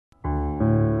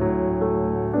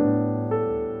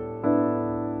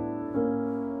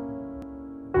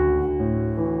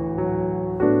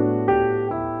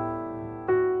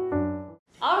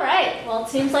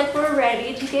seems like we're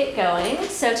ready to get going.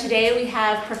 So today we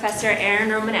have Professor Aaron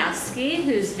Romanowsky,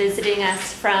 who's visiting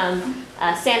us from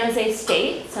San Jose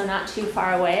State, so not too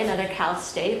far away, another Cal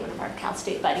State, one of our Cal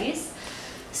State buddies.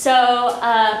 So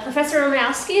Professor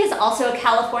Romanowsky is also a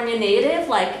California native,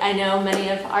 like I know many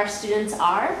of our students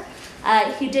are.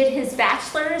 He did his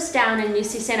bachelor's down in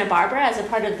UC Santa Barbara as a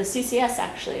part of the CCS,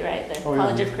 actually, right? The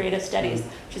College of Creative Studies,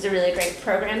 which is a really great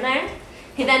program there.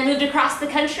 He then moved across the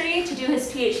country to do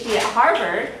his PhD at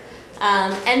Harvard,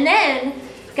 and then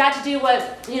got to do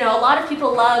what, a lot of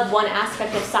people love one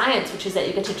aspect of science, which is that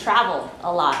you get to travel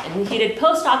a lot. And he did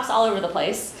postdocs all over the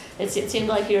place. It seemed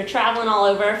like you were traveling all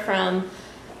over from,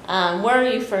 where were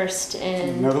you first?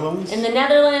 In Netherlands? In the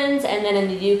Netherlands, and then in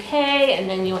the UK, and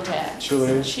then you went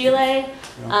to Chile.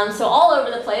 Yeah. So all over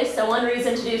the place. So one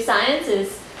reason to do science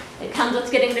is it comes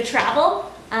with getting to travel.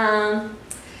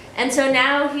 And so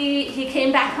now he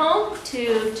came back home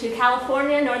to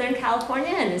California, Northern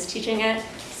California, and is teaching at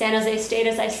San Jose State,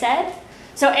 as I said.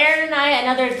 So Aaron and I,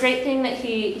 another great thing that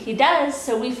he does,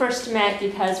 so we first met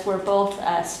because we're both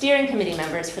steering committee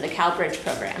members for the CalBridge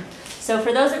program. So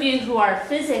for those of you who are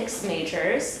physics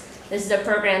majors, this is a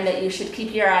program that you should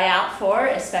keep your eye out for,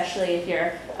 especially if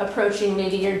you're approaching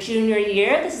maybe your junior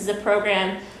year. This is a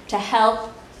program to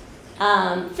help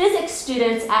physics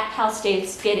students at Cal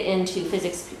State get into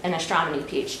physics and astronomy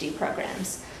PhD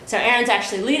programs. So Aaron's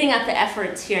actually leading up the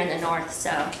efforts here in the north,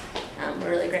 so we're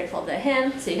really grateful to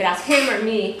him. So you could ask him or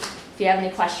me if you have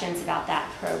any questions about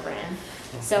that program.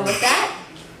 So with that,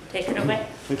 take it away.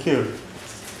 Thank you.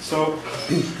 So,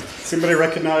 somebody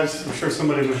recognize, I'm sure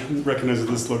somebody recognizes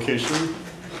this location.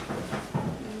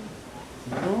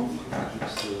 No?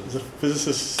 Is it a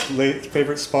physicist's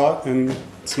favorite spot in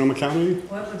Sonoma County?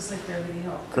 Well, it looks like Gravity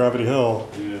Hill. Gravity Hill.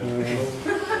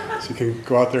 Yeah. So you can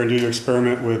go out there and do your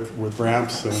experiment with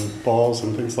ramps and balls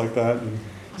and things like that and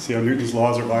see how Newton's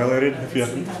laws are violated. If you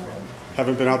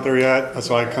haven't been out there yet,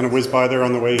 so I kind of whizzed by there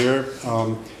on the way here.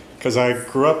 Because I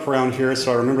grew up around here,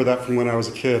 so I remember that from when I was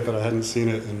a kid, but I hadn't seen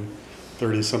it in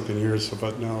 30-something years. So,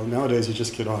 but nowadays you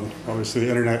just get on, obviously, the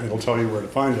internet, and it'll tell you where to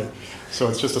find it. So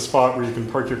it's just a spot where you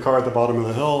can park your car at the bottom of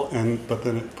the hill, but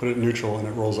then put it neutral, and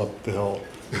it rolls up the hill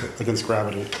against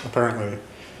gravity, apparently.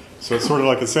 So it's sort of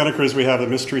like in Santa Cruz, we have a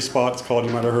mystery spot. It's called,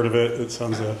 you might have heard of it. It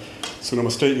sounds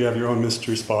Sonoma State, you have your own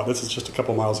mystery spot. This is just a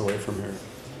couple miles away from here.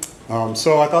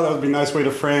 So I thought that would be a nice way to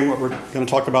frame what we're going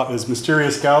to talk about is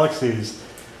mysterious galaxies.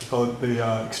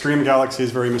 The extreme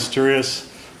galaxies, very mysterious,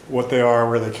 what they are,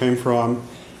 where they came from,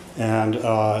 and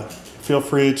feel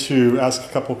free to ask a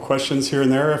couple questions here and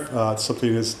there if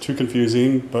something is too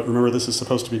confusing, but remember this is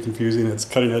supposed to be confusing, it's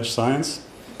cutting edge science.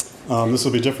 This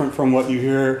will be different from what you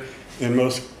hear in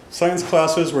most science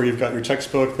classes where you've got your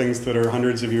textbook, things that are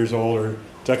hundreds of years old or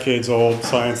decades old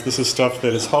science. This is stuff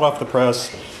that is hot off the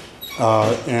press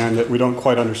and that we don't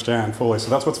quite understand fully, so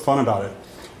that's what's fun about it.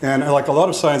 And like a lot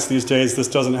of science these days, this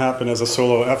doesn't happen as a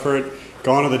solo effort.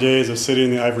 Gone are the days of sitting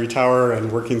in the ivory tower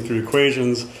and working through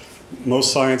equations.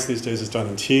 Most science these days is done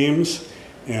in teams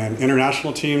and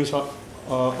international teams, a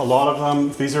lot of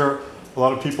them. These are a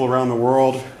lot of people around the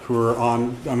world who are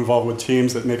I'm involved with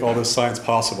teams that make all this science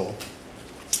possible.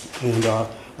 And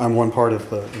I'm one part of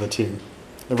the team.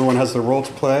 Everyone has their role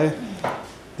to play.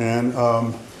 And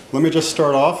let me just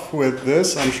start off with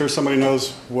this. I'm sure somebody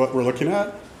knows what we're looking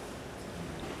at.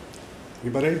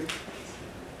 Anybody?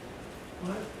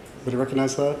 What? Anybody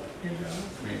recognize that?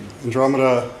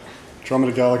 Andromeda.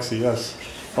 Andromeda Galaxy, yes.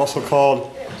 Also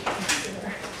called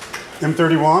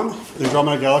M31, the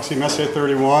Andromeda Galaxy, Messier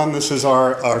 31. This is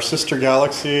our sister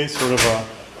galaxy, sort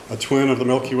of a twin of the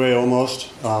Milky Way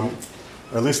almost, or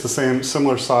at least the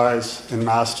similar size and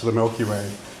mass to the Milky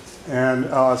Way. And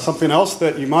something else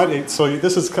that you might, so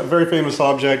this is a very famous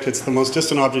object. It's the most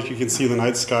distant object you can see in the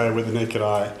night sky with the naked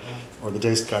eye, or the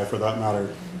day sky for that matter.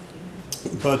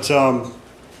 But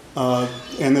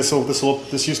and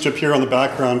this used to appear on the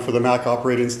background for the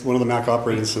one of the Mac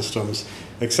operating systems,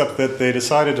 except that they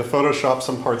decided to Photoshop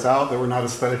some parts out that were not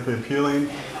aesthetically appealing.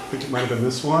 I think it might have been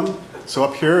this one. So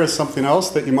up here is something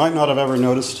else that you might not have ever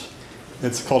noticed.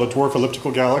 It's called a dwarf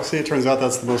elliptical galaxy. It turns out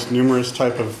that's the most numerous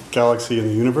type of galaxy in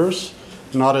the universe.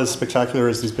 Not as spectacular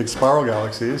as these big spiral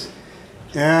galaxies.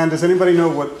 And does anybody know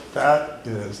what that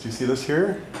is? Do you see this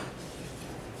here?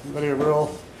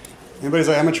 Anybody's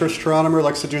an amateur astronomer,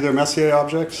 likes to do their Messier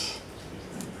objects?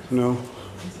 No?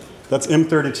 That's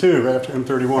M32, right after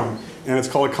M31. And it's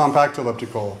called a compact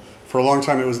elliptical. For a long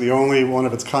time, it was the only one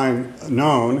of its kind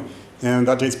known, and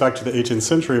that dates back to the 18th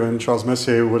century when Charles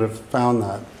Messier would have found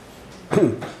that.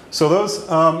 So those,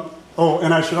 oh,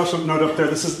 and I should also note up there,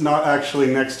 this is not actually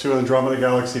next to an Andromeda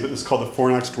galaxy, but this is called the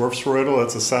Fornax dwarf spheroidal.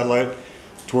 It's a satellite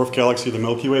dwarf galaxy of the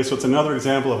Milky Way. So it's another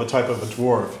example of a type of a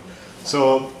dwarf.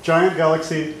 So giant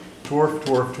galaxy, dwarf,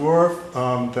 dwarf,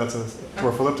 dwarf. That's a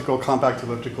dwarf elliptical, compact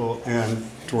elliptical, and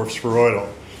dwarf spheroidal.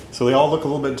 So they all look a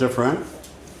little bit different.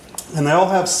 And they all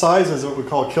have sizes of what we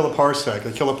call a kiloparsec.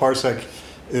 A kiloparsec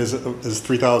is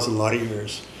 3,000 light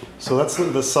years. So that's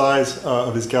the size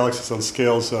of these galaxies on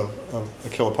scales of a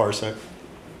kiloparsec.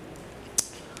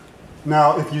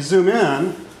 Now, if you zoom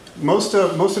in, most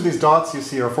of these dots you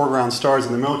see are foreground stars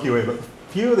in the Milky Way, but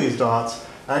few of these dots,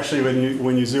 actually,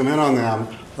 when you zoom in on them,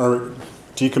 are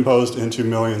decomposed into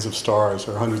millions of stars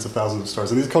or hundreds of thousands of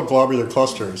stars. And these are called globular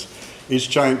clusters. Each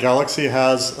giant galaxy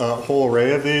has a whole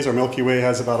array of these. Our Milky Way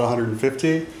has about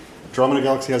 150. Andromeda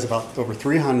Galaxy has about over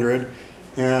 300.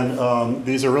 And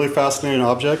these are really fascinating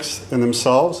objects in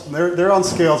themselves. They're on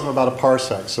scales of about a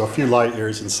parsec, so a few light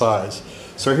years in size.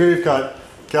 So here you've got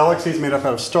galaxies made up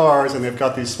out of stars, and they've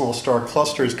got these small star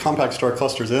clusters, compact star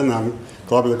clusters in them,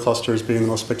 globular clusters being the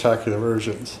most spectacular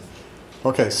versions.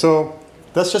 Okay, so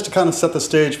that's just to kind of set the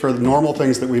stage for the normal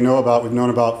things that we know about, we've known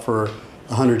about for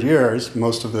 100 years,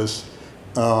 most of this,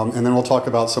 and then we'll talk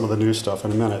about some of the new stuff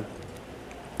in a minute.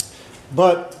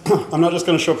 But I'm not just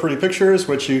going to show pretty pictures,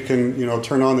 which you can,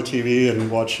 turn on the TV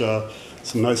and watch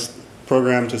some nice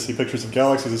program to see pictures of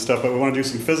galaxies and stuff, but we want to do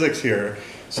some physics here.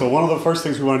 So one of the first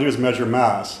things we want to do is measure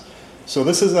mass. So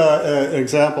this is an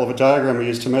example of a diagram we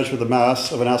use to measure the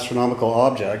mass of an astronomical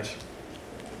object.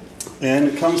 And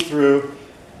it comes through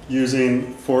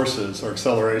using forces or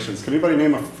accelerations. Can anybody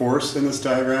name a force in this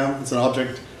diagram? It's an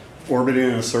object orbiting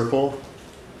in a circle.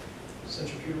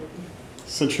 Centrifugal.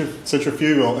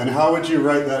 Centrifugal. And how would you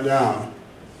write that down?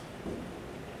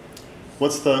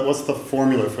 What's the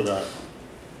formula for that?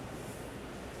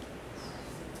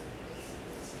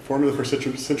 Formula for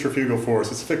centrifugal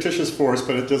force. It's a fictitious force,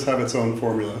 but it does have its own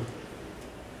formula.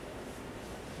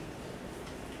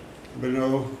 Anybody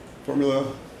know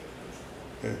formula?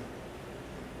 Okay.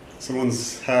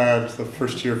 Someone's had the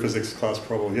first year physics class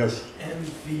probably. Yes?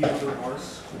 mv over r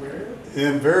squared?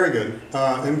 And very good.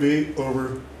 mv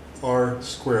over r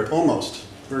squared. Almost.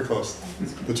 Very close.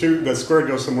 That squared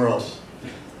goes somewhere else.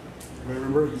 Anybody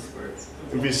remember?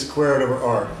 mv squared over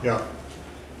r. Yeah.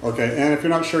 Okay, and if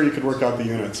you're not sure, you could work out the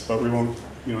units, but we won't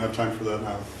have time for that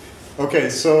now. Okay,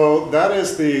 so that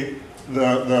is the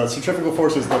centrifugal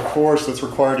force is the force that's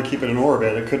required to keep it in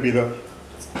orbit. It could be the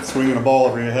swinging a ball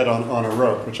over your head on a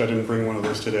rope, which I didn't bring one of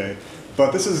those today.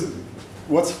 But this is,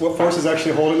 what force is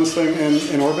actually holding this thing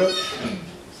in orbit?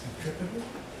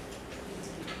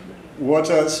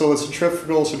 So the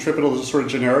centripetal is sort of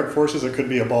generic forces. It could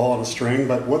be a ball on a string,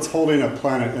 but what's holding a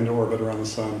planet into orbit around the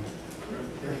sun?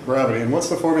 Gravity. And what's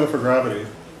the formula for gravity?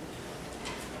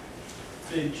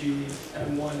 Big G,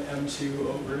 M1, M2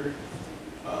 over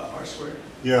r squared.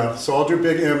 Yeah, so I'll do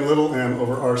big M, little m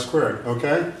over r squared,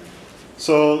 okay?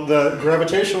 So the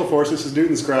gravitational force, this is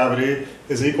Newton's gravity,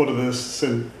 is equal to this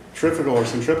centrifugal or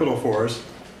centripetal force.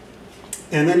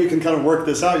 And then you can kind of work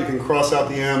this out. You can cross out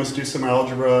the m's, do some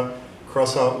algebra,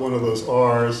 cross out one of those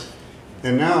r's.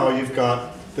 And now you've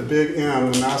got the big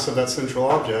M, the mass of that central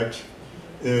object,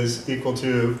 is equal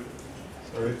to,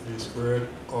 v squared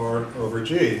r over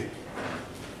g.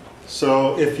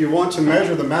 So if you want to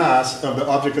measure the mass of the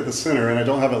object at the center, and I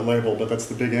don't have it labeled, but that's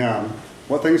the big M,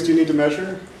 what things do you need to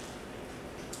measure?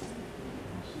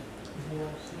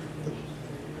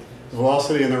 The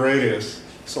velocity and the radius.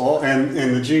 So and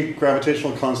the g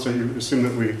gravitational constant, you assume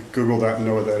that we Google that and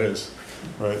know what that is,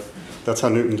 right? That's how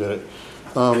Newton did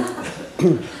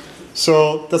it.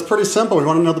 So that's pretty simple. We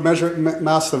want to know the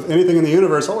mass of anything in the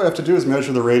universe. All we have to do is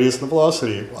measure the radius and the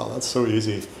velocity. Wow, that's so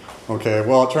easy. Okay,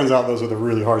 well, it turns out those are the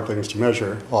really hard things to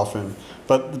measure often.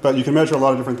 But you can measure a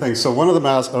lot of different things. So one of the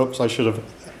oops, I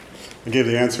gave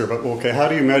the answer, but okay, how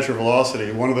do you measure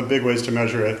velocity? One of the big ways to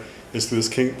measure it is through this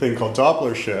thing called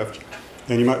Doppler shift.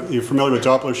 And you're familiar with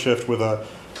Doppler shift with a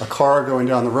car going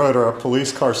down the road or a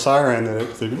police car siren.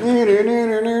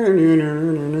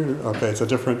 Okay, it's a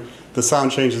different, the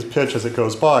sound changes pitch as it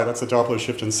goes by. That's a Doppler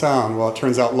shift in sound. Well, it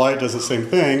turns out light does the same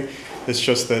thing. It's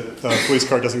just that a police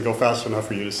car doesn't go fast enough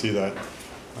for you to see that.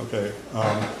 Okay,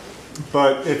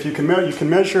 but if you can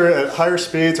measure it at higher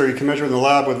speeds, or you can measure in the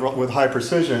lab with high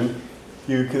precision.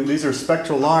 These are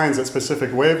spectral lines at specific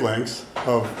wavelengths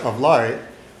of light.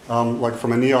 Like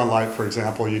from a neon light, for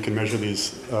example, you can measure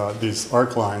these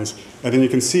arc lines, and then you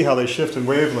can see how they shift in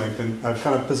wavelength. And I've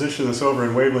kind of positioned this over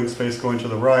in wavelength space going to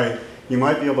the right. You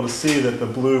might be able to see that the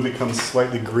blue becomes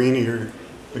slightly greenier,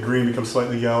 the green becomes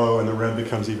slightly yellow, and the red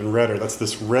becomes even redder. That's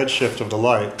this red shift of the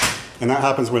light, and that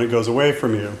happens when it goes away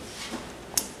from you.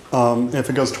 If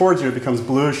it goes towards you, it becomes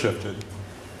blue shifted.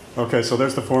 Okay, so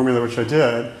there's the formula which I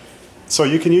did. So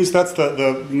you can use, that's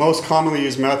the most commonly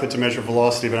used method to measure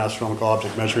velocity of an astronomical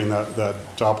object, measuring that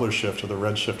Doppler shift or the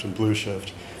red shift and blue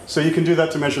shift. So you can do that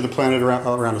to measure the planet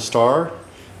around a star,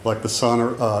 like the sun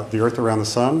or the Earth around the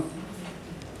sun.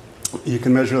 You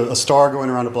can measure a star going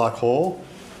around a black hole.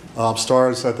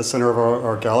 Stars at the center of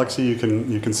our galaxy, you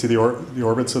can see the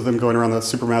orbits of them going around that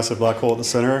supermassive black hole at the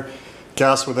center.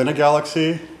 Gas within a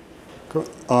galaxy.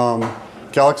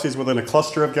 Galaxies within a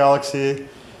cluster of galaxy.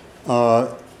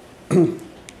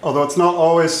 Although it's not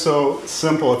always so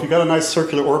simple. If you've got a nice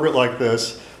circular orbit like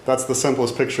this, that's the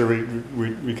simplest picture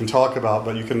we can talk about,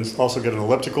 but you can also get an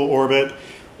elliptical orbit,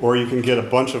 or you can get a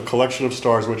bunch of collection of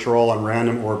stars which are all on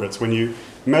random orbits. When you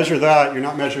measure that, you're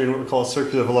not measuring what we call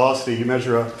circular velocity, you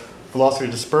measure a velocity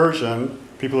dispersion.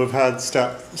 People who've had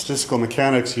statistical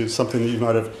mechanics use something that you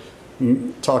might have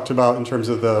talked about in terms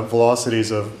of the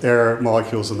velocities of air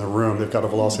molecules in the room. They've got a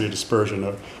velocity dispersion,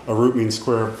 a root mean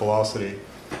square velocity.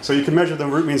 So you can measure the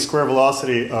root mean square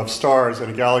velocity of stars in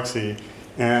a galaxy,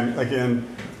 and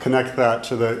again, connect that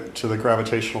to the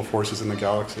gravitational forces in the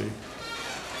galaxy.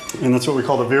 And that's what we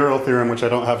call the virial theorem, which I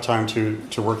don't have time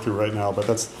to work through right now, but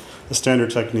that's a standard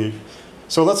technique.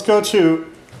 So let's go to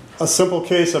a simple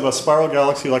case of a spiral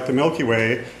galaxy like the Milky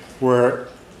Way, where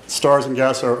stars and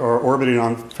gas are orbiting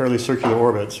on fairly circular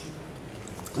orbits.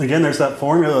 Again, there's that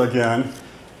formula again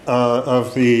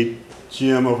of the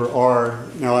gm over r.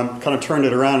 Now I'm kind of turned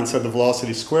it around and said the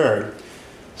velocity squared.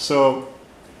 So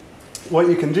what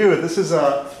you can do, this is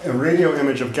a radio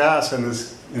image of gas in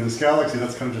this galaxy.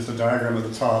 That's kind of just a diagram at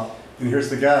the top. And here's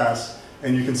the gas.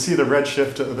 And you can see the red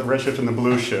shift and the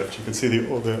blue shift. You can see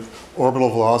the orbital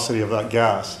velocity of that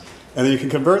gas. And then you can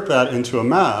convert that into a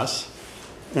mass.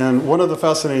 And one of the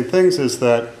fascinating things is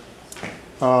that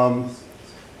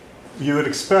you would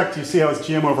expect, you see how it's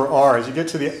gm over r. As you get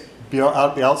to the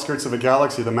outskirts of a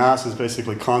galaxy, the mass is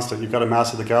basically constant. You've got a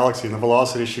mass of the galaxy, and the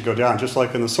velocity should go down. Just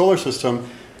like in the solar system,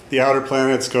 the outer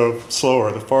planets go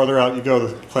slower. The farther out you go,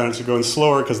 the planets are going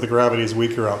slower because the gravity is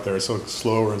weaker out there, so it's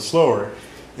slower and slower.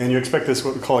 And you expect this,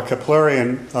 what we call a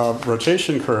Keplerian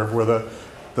rotation curve, where the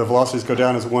velocities go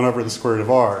down as 1 over the square root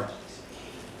of r.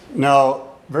 Now,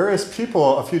 various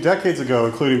people a few decades ago,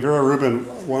 including Vera Rubin,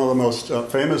 one of the most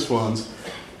famous ones,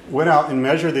 went out and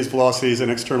measured these velocities in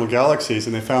external galaxies,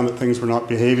 and they found that things were not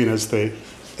behaving as they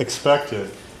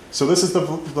expected. So this is the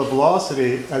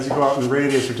velocity as you go out in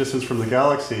radius or distance from the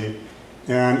galaxy,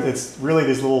 and it's really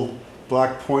these little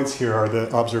black points here are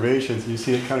the observations. You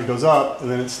see it kind of goes up,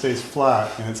 and then it stays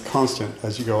flat, and it's constant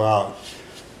as you go out.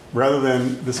 Rather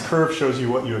than this curve shows you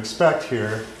what you expect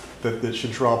here, that it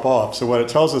should drop off. So what it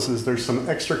tells us is there's some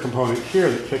extra component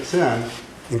here that kicks in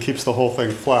and keeps the whole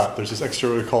thing flat. There's this extra,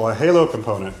 what we call a halo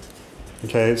component.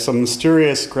 Okay, some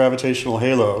mysterious gravitational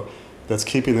halo that's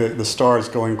keeping the stars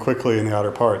going quickly in the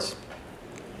outer parts.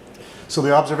 So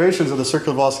the observations of the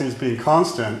circular velocities being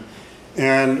constant,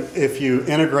 and if you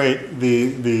integrate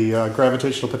the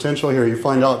gravitational potential here, you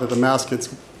find out that the mass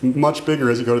gets much bigger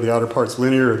as you go to the outer parts,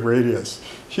 linear with radius.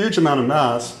 Huge amount of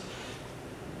mass,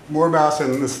 more mass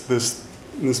in this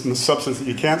substance that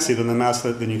you can't see than the mass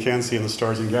than you can see in the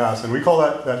stars and gas. And we call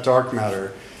that dark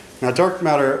matter. Now dark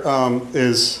matter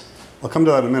is, I'll come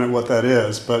to that in a minute what that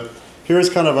is, but here's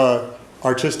kind of a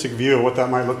artistic view of what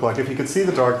that might look like. If you could see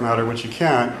the dark matter, which you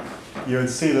can't, you would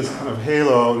see this kind of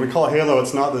halo. And we call it halo,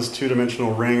 it's not this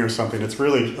two-dimensional ring or something. It's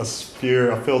really a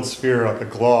sphere, a filled sphere, like a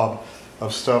glob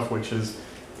of stuff which is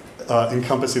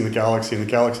encompassing the galaxy, and the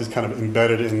galaxy is kind of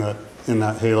embedded in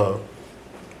that halo.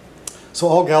 So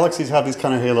all galaxies have these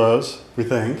kind of halos, we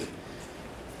think.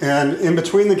 And in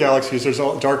between the galaxies, there's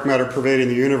all dark matter pervading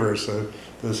the universe,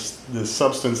 this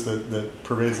substance that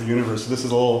pervades the universe. So this is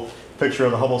a little picture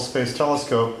of the Hubble Space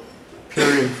Telescope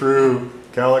peering through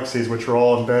galaxies, which are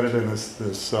all embedded in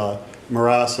this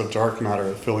morass of dark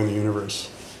matter filling the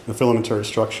universe, the filamentary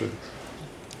structure.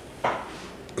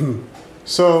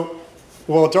 So,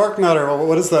 well, dark matter, well,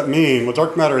 what does that mean? Well,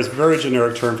 dark matter is a very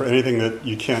generic term for anything that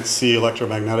you can't see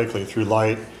electromagnetically through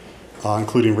light,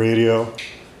 including radio.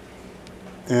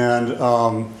 And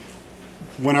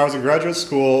when I was in graduate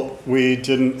school, we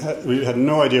had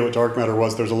no idea what dark matter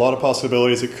was. There's a lot of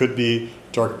possibilities. It could be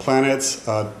dark planets,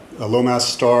 low-mass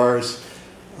stars,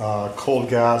 cold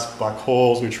gas, black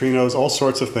holes, neutrinos, all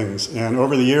sorts of things. And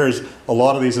over the years, a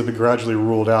lot of these have been gradually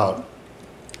ruled out.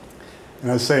 And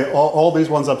I say all these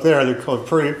ones up there, they're called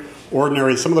pretty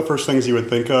ordinary. Some of the first things you would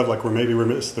think of, like where maybe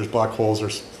there's black holes or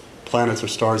planets or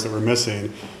stars that we're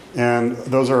missing. And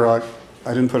those are, I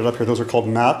didn't put it up here, those are called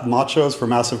MACHOs, for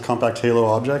massive compact halo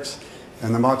objects.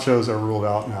 And the MACHOs are ruled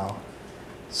out now.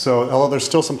 So, although there's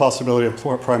still some possibility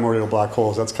of primordial black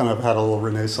holes, that's kind of had a little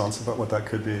renaissance about what that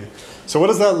could be. So what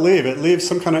does that leave? It leaves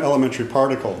some kind of elementary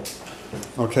particle.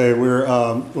 Okay, we're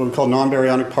what we call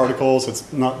non-baryonic particles.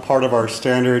 It's not part of our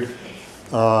standard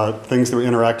things that we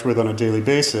interact with on a daily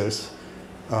basis.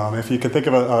 If you can think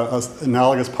of an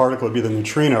analogous particle, it would be the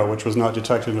neutrino, which was not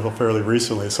detected until fairly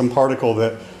recently. Some particle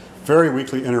that very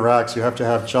weakly interacts. You have to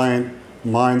have giant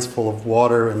mines full of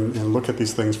water and look at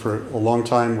these things for a long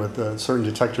time with certain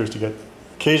detectors to get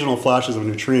occasional flashes of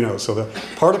neutrinos. So the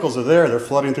particles are there, they're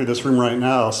flooding through this room right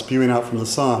now, spewing out from the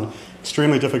sun.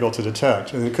 Extremely difficult to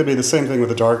detect. And it could be the same thing with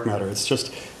the dark matter.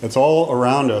 It's all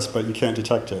around us, but you can't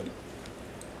detect it.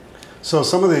 So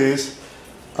some of these,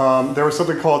 there was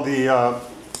something called the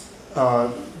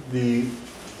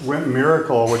WIMP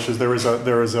miracle, which is there was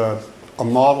a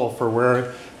model for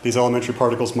where these elementary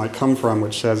particles might come from,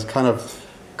 which has kind of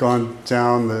gone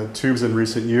down the tubes in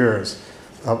recent years.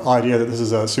 Of idea that this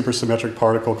is a supersymmetric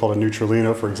particle called a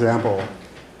neutralino, for example.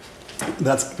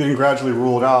 That's been gradually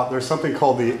ruled out. There's something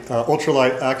called the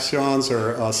ultralight axions,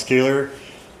 or scalar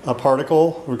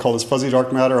particle. We call this fuzzy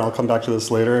dark matter. I'll come back to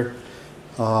this later.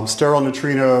 Sterile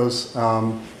neutrinos,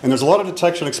 and there's a lot of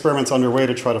detection experiments underway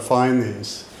to try to find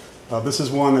these. This is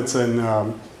one that's in,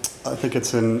 I think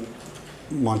it's in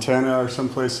Montana or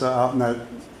someplace out in that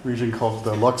region called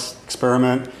the Lux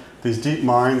experiment. These deep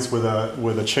mines with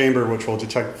a chamber which will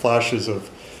detect flashes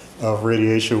of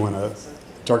radiation when a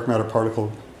dark matter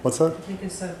particle. What's that? I think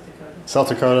it's South Dakota. South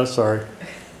Dakota, sorry.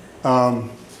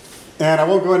 And I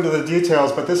won't go into the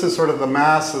details, but this is sort of the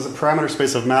mass, as a parameter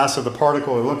space of mass of the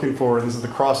particle we're looking for, and this is the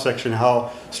cross section,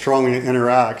 how strongly it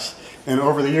interacts. And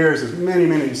over the years, there's many,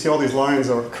 you see all these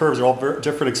lines or curves are all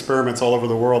different experiments all over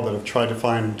the world that have tried to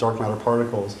find dark matter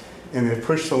particles. And they've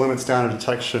pushed the limits down of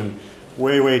detection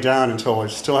way down until we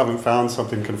still haven't found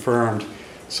something confirmed.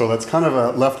 So that's kind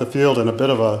of left the field in a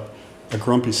bit of a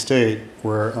grumpy state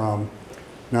where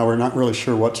now we're not really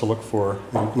sure what to look for.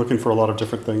 And looking for a lot of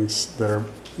different things that are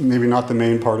maybe not the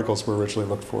main particles we originally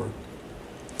looked for.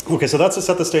 Okay, so that's to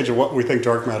set the stage of what we think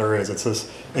dark matter is. It's this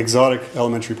exotic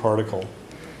elementary particle.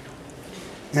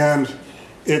 And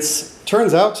it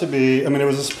turns out to be, I mean, it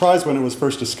was a surprise when it was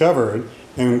first discovered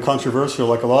and controversial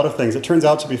like a lot of things. It turns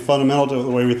out to be fundamental to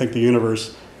the way we think the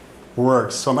universe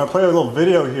works. So I'm going to play a little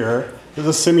video here. This is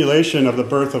a simulation of the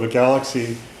birth of a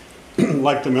galaxy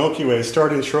like the Milky Way,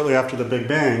 starting shortly after the Big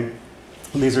Bang.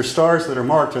 And these are stars that are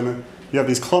marked, and you have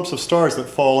these clumps of stars that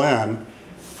fall in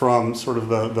from sort of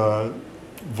the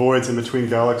voids in between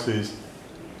galaxies.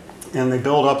 And they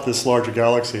build up this larger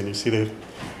galaxy, and you see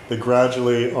they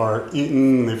gradually are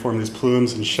eaten, they form these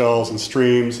plumes and shells and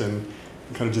streams and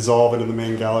kind of dissolve into the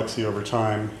main galaxy over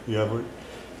time. You have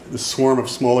this swarm of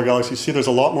smaller galaxies. You see there's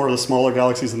a lot more of the smaller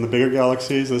galaxies than the bigger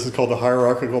galaxies. This is called the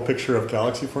hierarchical picture of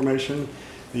galaxy formation.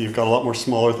 You've got a lot more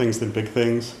smaller things than big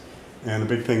things, and the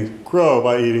big things grow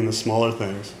by eating the smaller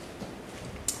things.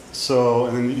 So,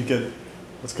 and then you get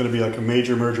what's going to be like a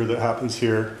major merger that happens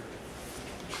here.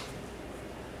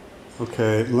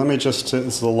 Okay, let me just,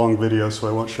 this is a long video, so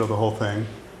I won't show the whole thing.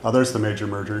 There's the major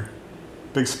merger.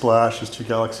 Big splash as two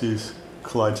galaxies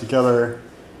collide together,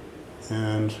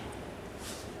 and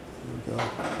there we go.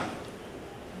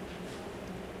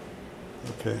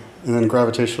 Okay, and then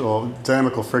gravitational,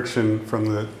 dynamical friction from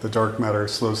the dark matter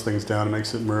slows things down and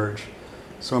makes it merge.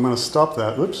 So I'm going to stop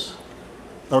that, whoops.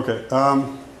 Okay,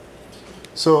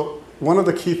 so one of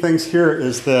the key things here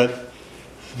is that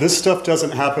this stuff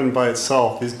doesn't happen by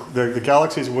itself. The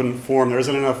galaxies wouldn't form. There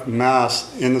isn't enough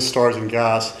mass in the stars and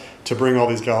gas to bring all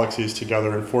these galaxies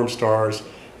together and form stars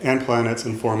and planets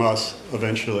and form us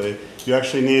eventually. You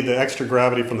actually need the extra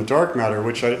gravity from the dark matter,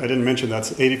 which I didn't mention,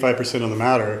 that's 85% of the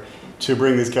matter, to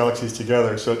bring these galaxies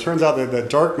together. So it turns out that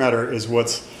dark matter is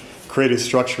what's creating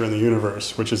structure in the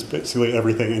universe, which is basically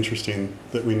everything interesting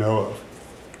that we know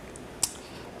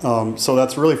of. So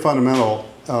that's really fundamental.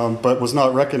 But was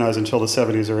not recognized until the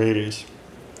 70s or 80s.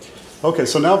 Okay,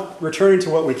 so now returning to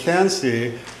what we can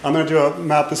see, I'm going to do a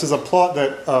map. This is a plot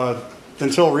that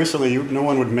until recently no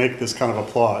one would make this kind of a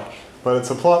plot. But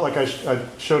it's a plot like I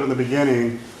showed in the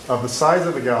beginning of the size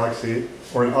of a galaxy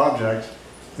or an object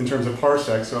in terms of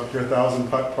parsecs. So up here 1,000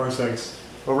 parsecs,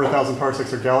 over 1,000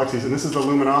 parsecs are galaxies. And this is the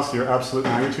luminosity or absolute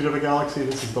magnitude of a galaxy.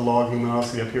 This is the log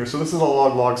luminosity up here. So this is a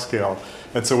log-log scale.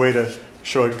 It's a way to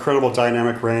show incredible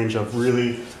dynamic range of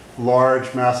really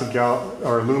large, massive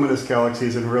or luminous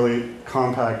galaxies and really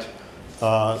compact,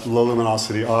 low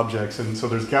luminosity objects. And so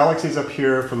there's galaxies up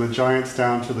here from the giants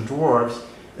down to the dwarfs,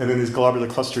 and then these globular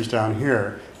clusters down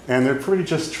here. And they're pretty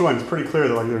disjoint. It's pretty clear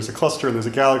that like there's a cluster and there's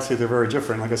a galaxy. They're very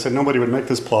different. Like I said, nobody would make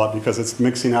this plot because it's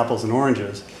mixing apples and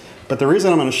oranges. But the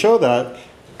reason I'm going to show that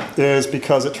is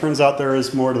because it turns out there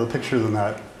is more to the picture than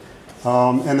that.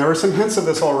 And there were some hints of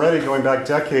this already going back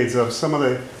decades of some of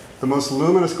the most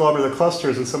luminous globular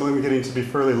clusters, and some of them getting to be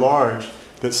fairly large,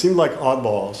 that seemed like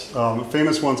oddballs. A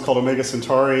famous one's called Omega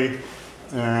Centauri,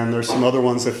 and there's some other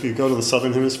ones. If you go to the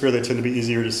southern hemisphere, they tend to be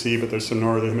easier to see, but there's some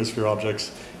northern hemisphere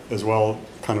objects as well,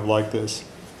 kind of like this.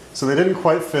 So they didn't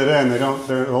quite fit in.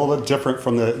 They're a little bit different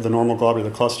from the normal globular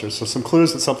clusters. So some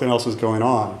clues that something else was going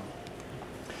on.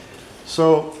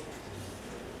 So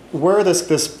where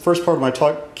this first part of my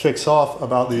talk kicks off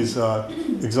about these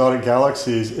exotic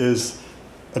galaxies is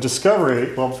a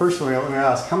discovery. Well, first let me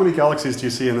ask, how many galaxies do you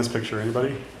see in this picture?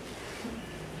 Anybody?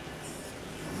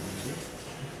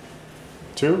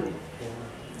 2?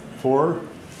 4?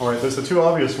 All right, there's the 2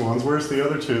 obvious ones. Where's the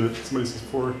other 2 that somebody says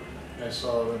 4? I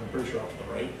saw them pretty sure off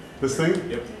the right. This thing?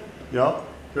 Yep. Yeah,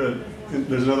 good. And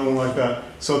there's another one like that.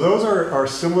 So those are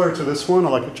similar to this one,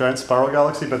 like a giant spiral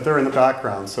galaxy, but they're in the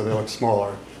background, so they look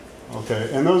smaller. Okay,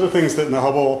 and those are things that in the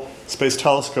Hubble Space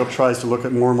Telescope tries to look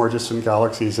at more and more distant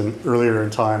galaxies and earlier in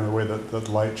time, the way that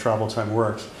the light travel time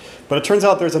works. But it turns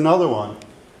out there's another one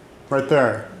right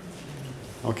there.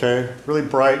 Okay, really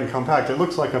bright and compact. It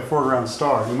looks like a foreground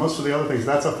star. And most of the other things,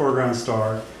 that's a foreground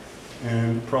star,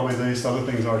 and probably these other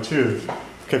things are too.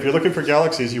 Okay, if you're looking for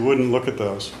galaxies, you wouldn't look at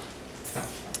those.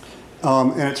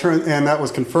 And that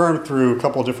was confirmed through a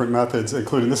couple of different methods,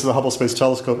 including this is a Hubble Space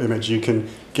Telescope image. You can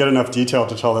get enough detail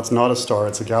to tell that's not a star,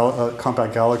 it's a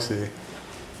compact galaxy.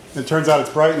 It turns out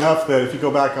it's bright enough that if you go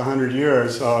back 100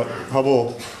 years,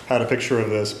 Hubble had a picture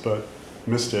of this, but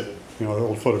missed it, the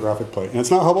old photographic plate. And it's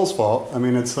not Hubble's fault. I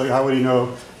mean, it's like, how would he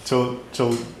know till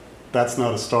that's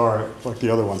not a star like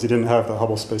the other ones? He didn't have the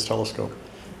Hubble Space Telescope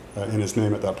in his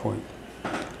name at that point.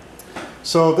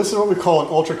 So this is what we call an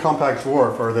ultra-compact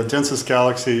dwarf, or the densest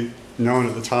galaxy known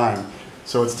at the time.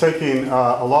 So it's taking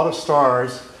a lot of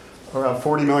stars, around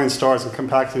 40 million stars, and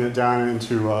compacting it down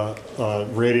into a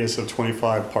radius of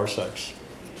 25 parsecs.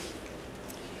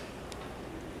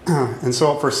 And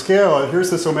so for scale,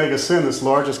 here's this Omega Cyn, this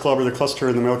largest globular cluster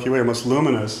in the Milky Way, most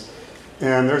luminous.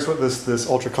 And there's what this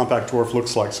ultra-compact dwarf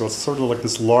looks like. So it's sort of like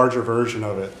this larger version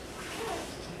of it.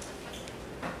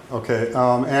 Okay,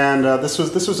 this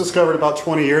was discovered about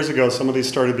 20 years ago. Some of these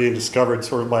started being discovered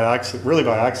sort of by accident, really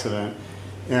by accident,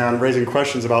 and raising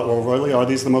questions about, well, really, are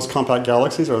these the most compact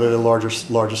galaxies, or are they the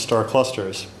largest star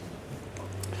clusters?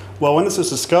 Well, when this was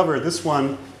discovered, this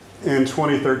one in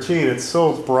 2013, it's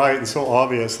so bright and so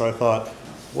obvious that I thought,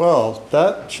 well,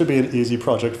 that should be an easy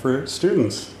project for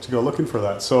students to go looking for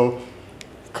that. So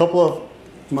a couple of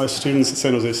my students at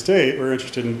San Jose State were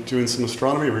interested in doing some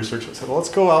astronomy research. I said, well, let's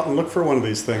go out and look for one of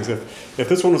these things. If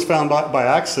this one was found by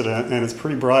accident and it's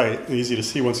pretty bright and easy to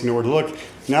see once you know where to look,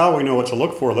 now we know what to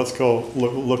look for. Let's go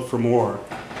look for more.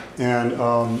 And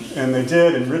they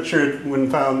did, and Richard, when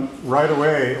found right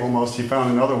away almost, he found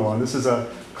another one. This is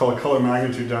called a color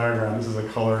magnitude diagram. This is a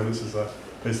color, and this is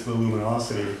basically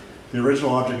luminosity. The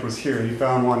original object was here, and he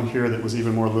found one here that was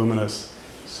even more luminous.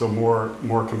 So more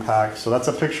compact. So that's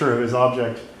a picture of his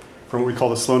object from what we call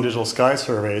the Sloan Digital Sky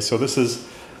Survey. So this is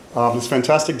this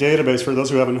fantastic database. For those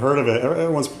who haven't heard of it,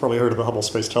 everyone's probably heard of the Hubble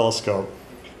Space Telescope.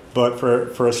 But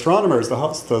for astronomers,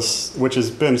 which has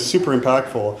been super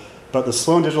impactful, but the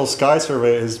Sloan Digital Sky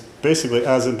Survey is basically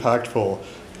as impactful.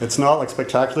 It's not like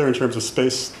spectacular in terms of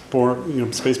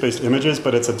space-based images,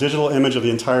 but it's a digital image of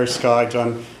the entire sky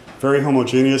done very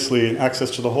homogeneously and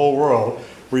access to the whole world,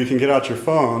 where you can get out your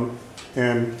phone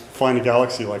and find a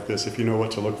galaxy like this if you know what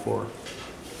to look for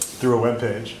through a web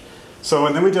page. So,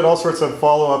 and then we did all sorts of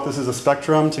follow-up. This is a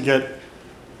spectrum to get,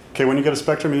 okay, when you get a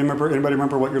spectrum, anybody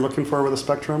remember what you're looking for with a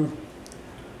spectrum?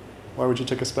 Why would you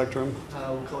take a spectrum?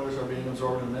 How colors are being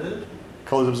absorbed and emitted?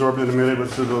 Colors absorbed and emitted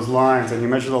through those lines, and you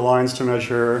measure the lines to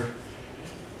measure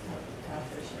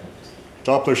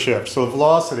Doppler shift, so the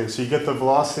velocity. So you get the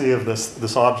velocity of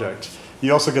this object.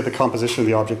 You also get the composition of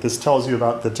the object. This tells you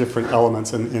about the different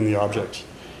elements in the object.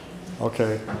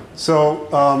 Okay,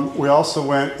 so we also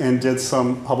went and did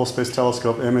some Hubble Space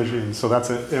Telescope imaging. So that's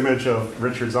an image of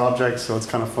Richard's object, so it's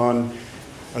kind of fun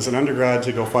as an undergrad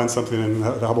to go find something in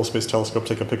the Hubble Space Telescope,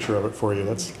 take a picture of it for you.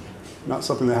 That's not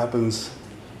something that happens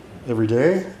every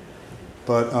day,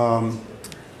 but,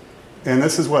 and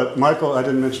this is what Michael, I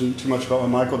didn't mention too much about what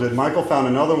Michael did. Michael found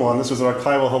another one. This was an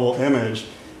archival Hubble image,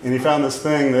 and he found this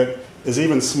thing that is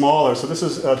even smaller. So this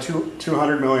is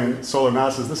 200 million solar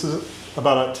masses. This is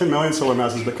about 10 million solar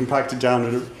masses, but compacted down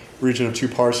to the region of 2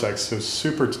 parsecs. So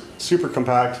super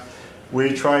compact.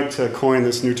 We tried to coin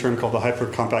this new term called the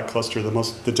hypercompact cluster,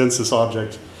 the densest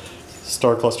object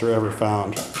star cluster ever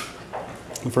found,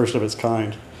 the first of its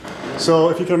kind. So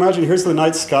if you can imagine, here's the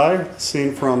night sky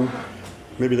seen from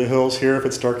maybe the hills here if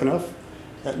it's dark enough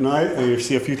at night, and you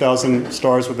see a few thousand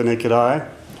stars with the naked eye.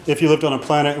 If you lived on a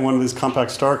planet in one of these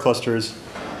compact star clusters,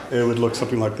 it would look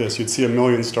something like this. You'd see 1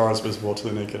 million stars visible to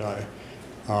the naked eye.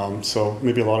 So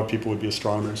maybe a lot of people would be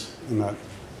astronomers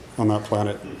on that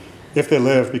planet. If they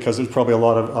live, because there's probably a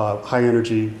lot of high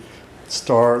energy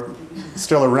stellar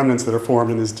remnants that are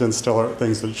formed in these dense stellar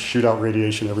things that shoot out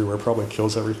radiation everywhere, probably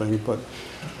kills everything, but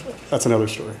that's another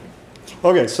story.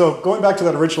 Okay, so going back to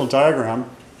that original diagram,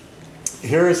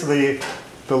 here is the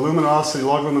luminosity,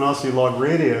 log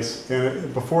radius,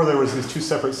 and before there was these two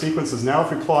separate sequences. Now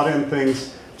if we plot in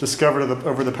things discovered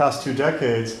over the past 2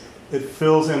 decades, it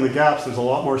fills in the gaps. There's a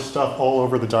lot more stuff all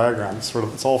over the diagram. It's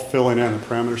all filling in the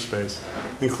parameter space.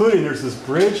 Including there's this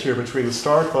bridge here between the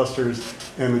star clusters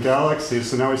and the galaxies.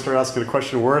 So now we start asking the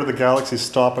question, where do the galaxies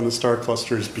stop and the star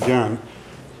clusters begin?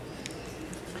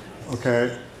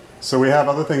 Okay, so we have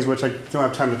other things which I don't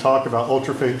have time to talk about.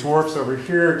 Ultra-faint dwarfs over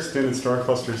here, extended star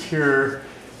clusters here.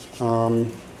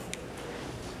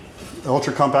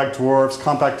 Ultra-compact dwarfs,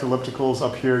 compact ellipticals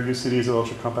up here. UCDs are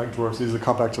ultra-compact dwarfs. These are the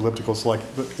compact ellipticals like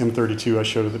the M32 I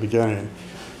showed at the beginning.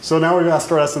 So now we're going to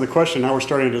start asking the question. Now we're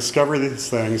starting to discover these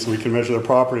things. We can measure their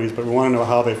properties, but we want to know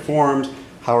how they formed,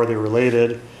 how are they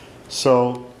related.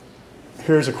 So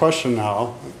here's a question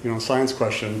now, science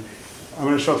question. I'm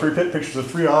going to show 3 pictures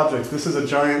of 3 objects. This is a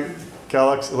giant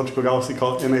elliptical galaxy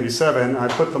called M87. I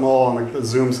put them all on the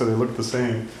zoom so they look the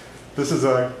same. This is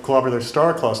a globular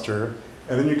star cluster.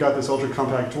 And then you've got this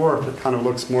ultra-compact dwarf that kind of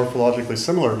looks morphologically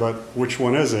similar, but which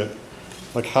one is it?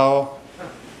 Like how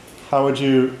would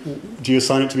do you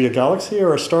assign it to be a galaxy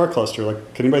or a star cluster?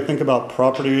 Like, can anybody think about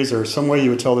properties or some way you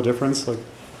would tell the difference? Like,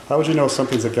 how would you know if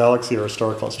something's a galaxy or a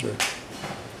star cluster?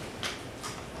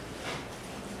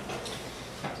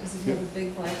 Does it have a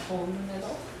big black hole in the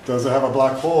middle? Does it have a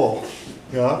black hole?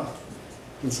 Yeah.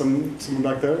 And someone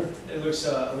back there? It looks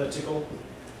elliptical.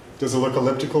 Does it look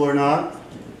elliptical or not?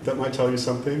 That might tell you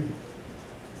something.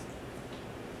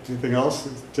 Anything else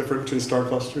that's different between star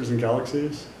clusters and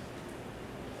galaxies?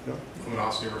 Yeah.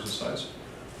 Luminosity versus size.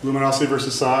 Luminosity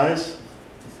versus size?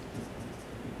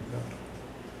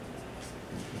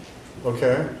 Yeah.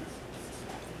 Okay.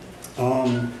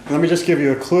 Let me just give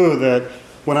you a clue that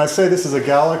when I say this is a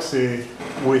galaxy,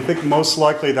 we think most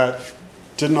likely that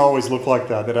didn't always look like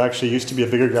that. That actually used to be a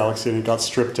bigger galaxy and it got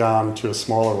stripped down to a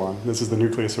smaller one. This is the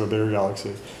nucleus of a bigger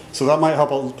galaxy. So that might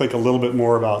help us think a little bit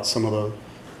more about some of the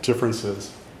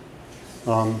differences.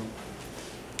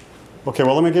 Okay,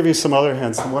 well, let me give you some other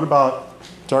hints. What about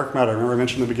dark matter? Remember I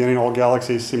mentioned in the beginning all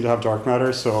galaxies seem to have dark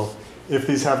matter. So if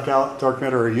these have dark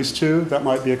matter or used to, that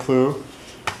might be a clue.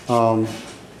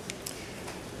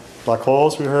 Black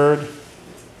holes, we heard.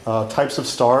 Types of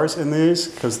stars in these,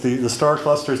 because the star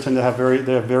clusters tend to have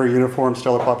very uniform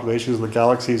stellar populations. The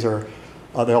galaxies are,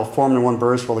 they all form in one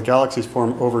burst, while the galaxies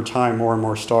form over time more and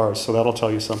more stars. So that'll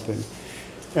tell you something.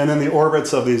 And then the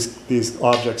orbits of these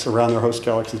objects around their host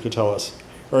galaxies could tell us,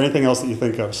 or anything else that you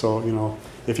think of. So,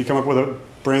 if you come up with a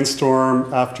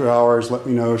brainstorm after hours, let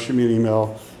me know, shoot me an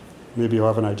email. Maybe you'll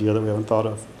have an idea that we haven't thought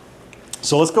of.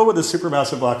 So let's go with the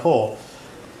supermassive black hole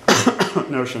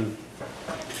notion.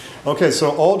 Okay,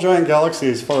 so all giant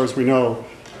galaxies, as far as we know,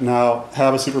 now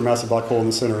have a supermassive black hole in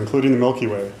the center, including the Milky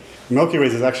Way. The Milky Way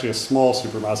is actually a small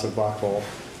supermassive black hole.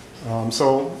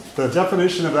 So the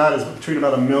definition of that is between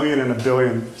about 1 million and 1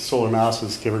 billion solar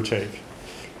masses, give or take.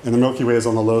 And the Milky Way is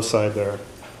on the low side there.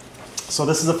 So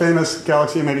this is a famous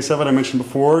galaxy M87 I mentioned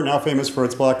before, now famous for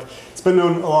its black. It's been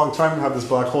known a long time to have this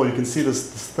black hole. You can see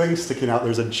this thing sticking out.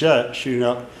 There's a jet shooting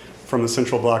up from the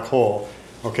central black hole.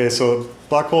 Okay, so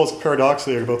black holes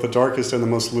paradoxically are both the darkest and the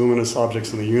most luminous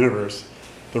objects in the universe.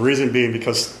 The reason being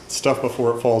because stuff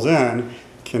before it falls in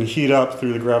can heat up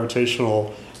through the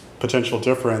gravitational potential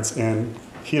difference and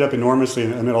heat up enormously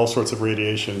and emit all sorts of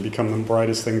radiation and become the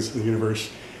brightest things in the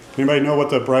universe. Anybody know what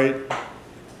does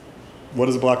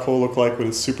a black hole look like when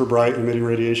it's super bright emitting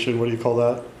radiation? What do you call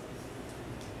that?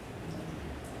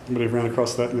 Anybody ran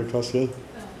across that in their class yet?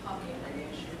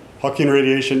 Hawking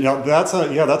radiation, yeah, that's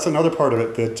another part of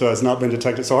it that has not been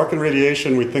detected. So Hawking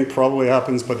radiation, we think probably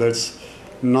happens, but it's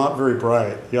not very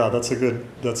bright. Yeah, that's a good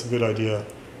idea.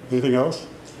 Anything else?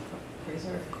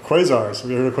 Quasars. Have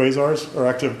you heard of quasars? Or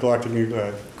active galactic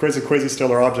nuclei.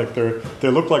 Quasi-stellar object. They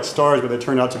look like stars, but they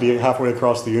turn out to be halfway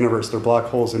across the universe. They're black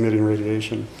holes emitting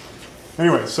radiation.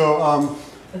 Anyway, so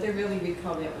But they really would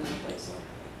call that one a blazar.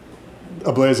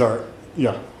 a blazar,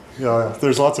 yeah. Yeah,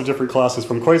 there's lots of different classes.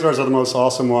 From quasars are the most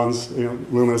awesome ones,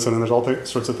 luminous, and then there's all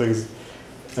sorts of things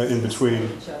in between.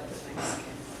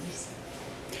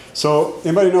 So,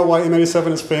 anybody know why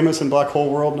M87 is famous in black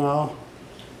hole world now?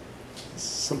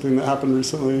 Something that happened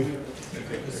recently.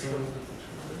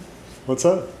 What's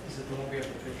that? Is it the one we have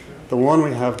the picture of? The one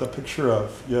we have the picture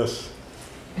of, yes.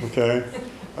 Okay.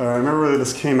 I remember when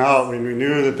this came out, when we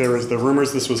knew that there was the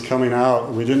rumors this was coming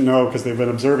out. We didn't know because they've been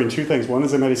observing two things. One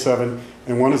is M87,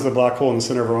 and one is the black hole in the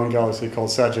center of our own galaxy called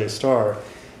Sagittarius star.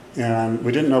 And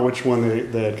we didn't know which one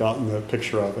they had gotten the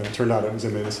picture of, and it turned out it was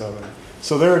M87.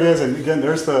 So there it is, and again,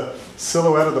 there's the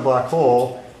silhouette of the black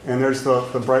hole, and there's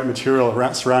the bright material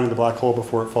surrounding the black hole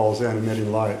before it falls in,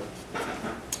 emitting light.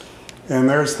 And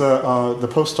there's the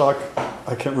postdoc,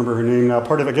 I can't remember her name now.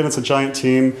 Part of, again, it's a giant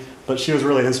team, but she was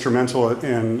really instrumental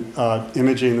in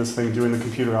imaging this thing, doing the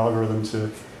computer algorithm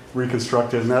to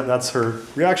reconstruct it. And that's her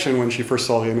reaction when she first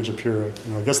saw the image appear.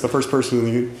 You know, I guess the first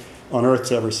person on Earth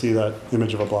to ever see that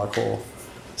image of a black hole.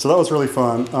 So that was really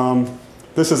fun.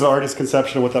 This is the artist's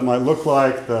conception of what that might look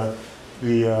like, the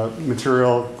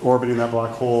material orbiting that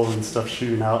black hole and stuff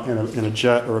shooting out in a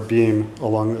jet or a beam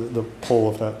along the pole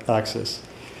of that axis.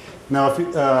 Now,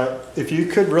 if you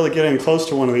could really get in close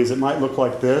to one of these, it might look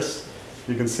like this.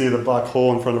 You can see the black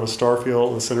hole in front of a star field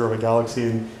in the center of a galaxy,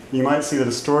 and you might see the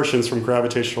distortions from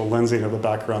gravitational lensing of the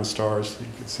background stars. You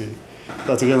can see.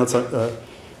 That's an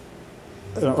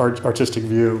artistic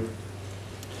view.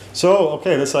 So,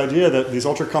 okay, this idea that these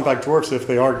ultra-compact dwarfs, if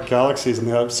they are galaxies and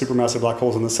they have supermassive black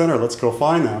holes in the center, let's go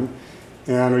find them.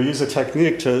 And we use a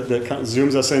technique that kind of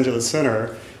zooms us into the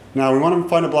center. Now, we want to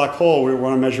find a black hole, we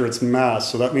want to measure its mass.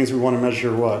 So that means we want to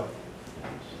measure what?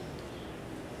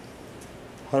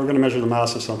 How are we going to measure the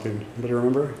mass of something? Anybody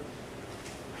remember?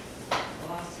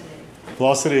 Velocity.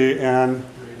 Velocity and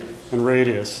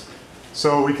radius.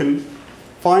 So we can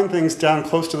find things down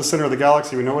close to the center of the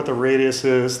galaxy. We know what the radius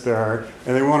is there,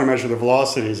 and then we want to measure the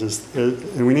velocities.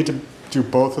 And we need to do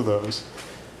both of those.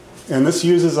 And this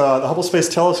uses, the Hubble Space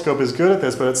Telescope is good at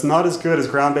this, but it's not as good as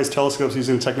ground-based telescopes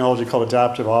using a technology called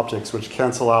adaptive optics, which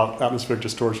cancel out atmospheric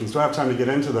distortions. Don't have time to get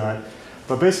into that.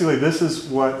 But basically, this is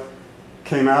what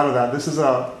came out of that. This is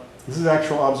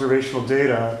actual observational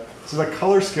data. This is a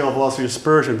color scale velocity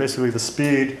dispersion, basically the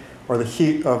speed or the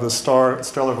heat of the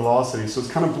stellar velocity. So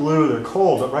it's kind of blue, they're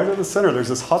cold, but right at the center there's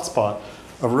this hot spot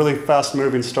of really fast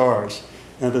moving stars.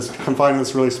 And it's confined in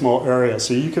this really small area.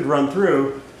 So you could run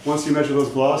through, once you measure those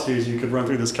velocities, you could run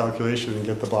through this calculation and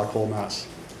get the black hole mass.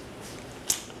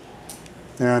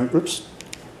 And, oops.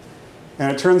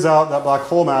 And it turns out that black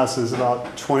hole mass is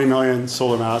about 20 million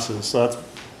solar masses. So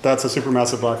that's a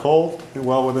supermassive black hole,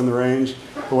 well within the range.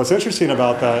 But what's interesting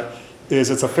about that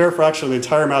is it's a fair fraction of the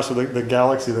entire mass of the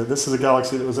galaxy. This is a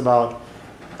galaxy that was about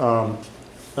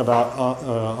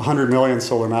 100 million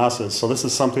solar masses. So this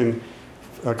is something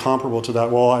comparable to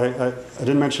that. Well, I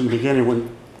didn't mention in the beginning,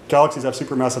 when galaxies have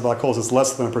supermassive black holes, it's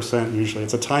less than 1% usually.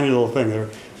 It's a tiny little thing. They're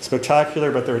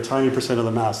spectacular, but they're a tiny percent of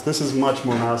the mass. This is much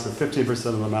more massive, 15%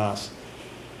 of the mass.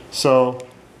 So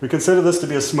we consider this to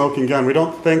be a smoking gun. We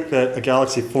don't think that a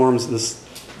galaxy forms this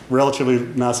relatively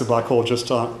massive black hole just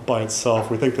by itself.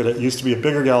 We think that it used to be a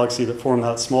bigger galaxy that formed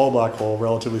that small black hole,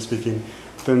 relatively speaking.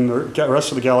 Then the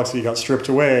rest of the galaxy got stripped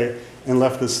away and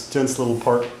left this dense little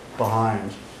part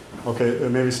behind. Okay, it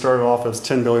maybe started off as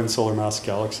 10 billion solar mass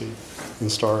galaxy in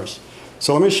stars.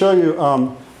 So let me show you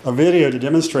a video to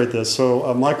demonstrate this.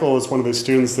 So Michael is one of the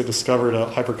students that discovered a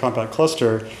hypercompact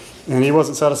cluster. And he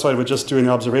wasn't satisfied with just doing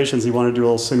the observations. He wanted to do a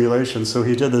little simulation. So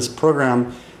he did this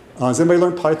program. Has anybody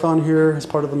learned Python here as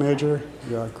part of the major?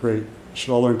 Yeah, great. You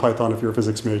should all learn Python if you're a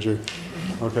physics major.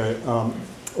 Okay,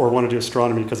 or want to do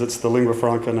astronomy because it's the lingua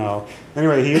franca now.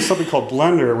 Anyway, he used something called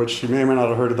Blender, which you may or may not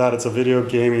have heard of that. It's a video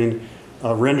gaming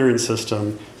rendering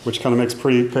system, which kind of makes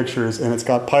pretty pictures. And it's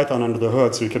got Python under the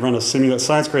hood. So you could run a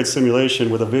science-grade simulation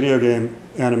with a video game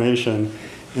animation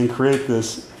and create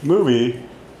this movie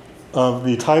of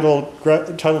the tidal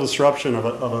disruption of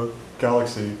a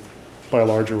galaxy by a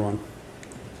larger one.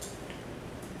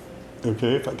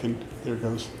 Okay, if I can, there it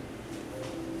goes.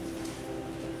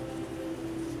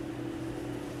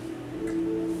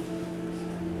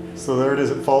 So there it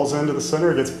is, it falls into the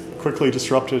center, it gets quickly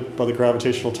disrupted by the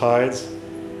gravitational tides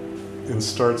and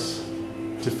starts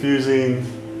diffusing,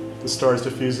 the stars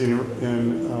diffusing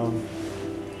in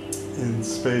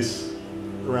space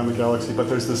around the galaxy. But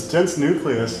there's this dense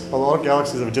nucleus. A lot of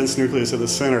galaxies have a dense nucleus at the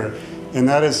center, and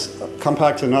that is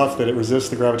compact enough that it resists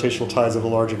the gravitational tides of a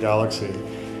larger galaxy.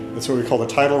 That's what we call the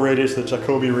tidal radius. The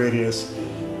Jacobi radius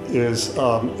is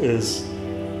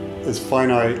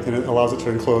finite, and it allows it to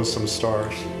enclose some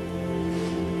stars.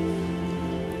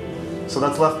 So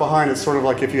that's left behind. It's sort of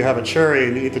like if you have a cherry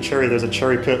and you eat the cherry, there's a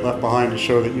cherry pit left behind to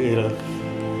show that you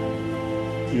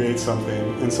ate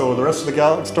something. And so the rest of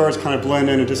the stars kind of blend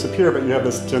in and disappear, but you have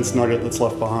this dense nugget that's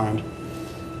left behind.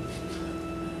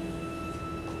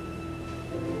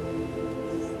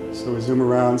 So we zoom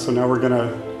around. So now we're going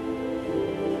to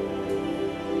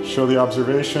show the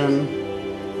observation.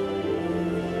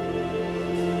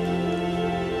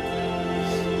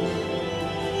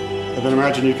 And then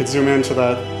imagine you could zoom into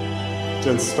that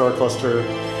dense star cluster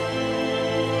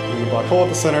and the black hole at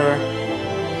the center.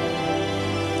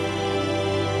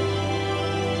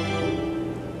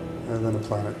 And then a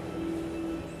planet.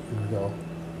 There we go.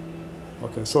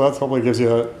 Okay, so that probably gives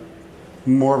you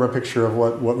more of a picture of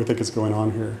what we think is going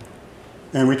on here.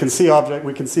 And we can see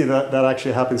that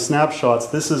actually happen snapshots.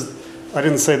 I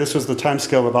didn't say this was the time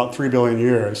scale of about 3 billion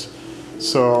years.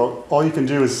 So all you can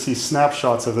do is see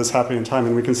snapshots of this happening in time,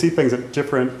 and we can see things at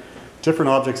different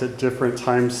objects at different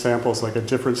time samples, like at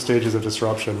different stages of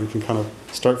disruption. We can kind of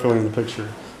start filling in the picture.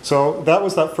 So that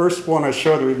was that first one I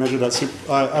showed that we measured that.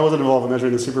 I wasn't involved in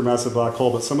measuring the supermassive black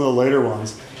hole, but some of the later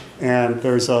ones. And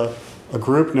there's a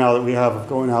group now that we have of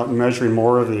going out and measuring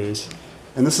more of these.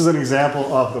 And this is an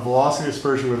example of the velocity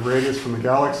dispersion with radius from the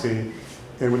galaxy.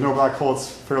 And with no black hole, it's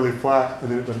fairly flat,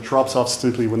 and then it drops off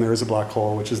steeply when there is a black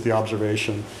hole, which is the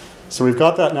observation. So we've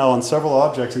got that now on several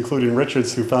objects, including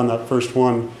Richards, who found that first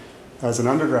one as an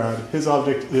undergrad. His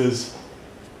object is,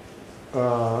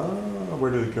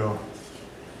 where did it go?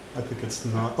 I think it's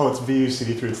not, oh, it's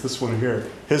VUCD3, it's this one here.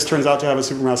 His turns out to have a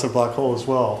supermassive black hole as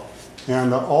well.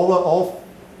 And all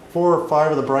 4 or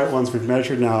 5 of the bright ones we've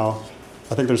measured now,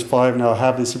 I think there's 5 now,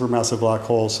 have these supermassive black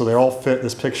holes, so they all fit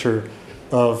this picture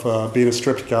of being a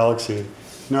stripped galaxy.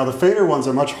 Now the fainter ones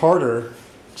are much harder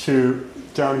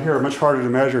down here, much harder to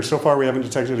measure. So far we haven't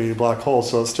detected any black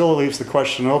holes, so it still leaves the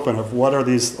question open of what are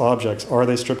these objects? Are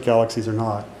they stripped galaxies or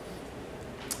not?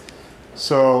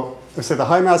 So I say the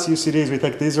high mass UCDs, we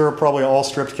think these are probably all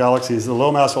stripped galaxies. The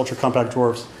low mass ultra compact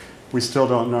dwarfs, we still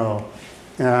don't know.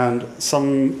 And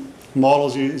some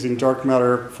models using dark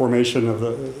matter formation of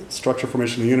the structure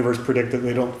formation of the universe predict that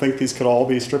they don't think these could all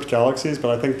be stripped galaxies,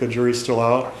 but I think the jury's still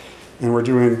out, and we're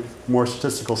doing more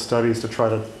statistical studies to try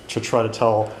to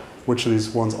tell which of these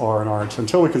ones are and aren't.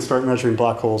 Until we can start measuring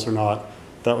black holes or not,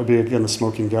 that would be, again, the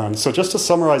smoking gun. So just to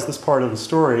summarize this part of the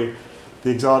story, the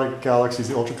exotic galaxies,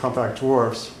 the ultra compact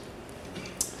dwarfs,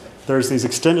 there's these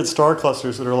extended star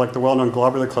clusters that are like the well-known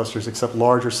globular clusters, except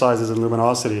larger sizes and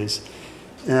luminosities.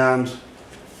 And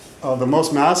the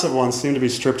most massive ones seem to be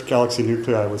stripped galaxy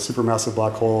nuclei with supermassive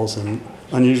black holes and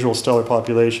unusual stellar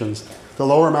populations. The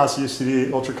lower mass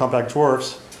UCD ultra compact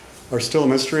dwarfs are still a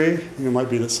mystery. It might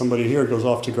be that somebody here goes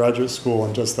off to graduate school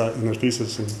and does that in their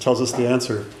thesis and tells us the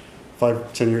answer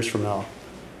 5, 10 years from now.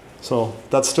 So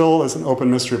that still is an open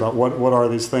mystery about what are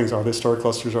these things? Are they star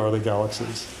clusters or are they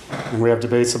galaxies? And we have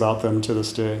debates about them to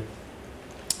this day.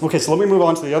 Okay, so let me move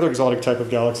on to the other exotic type of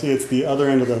galaxy. It's the other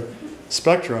end of the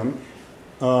spectrum.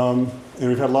 And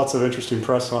we've had lots of interesting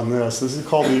press on this. This is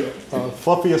called the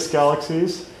fluffiest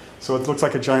galaxies. So it looks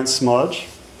like a giant smudge.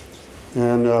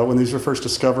 And when these were first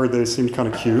discovered, they seemed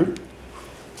kind of cute.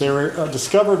 They were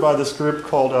discovered by this group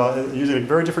called, using a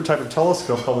very different type of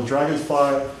telescope called the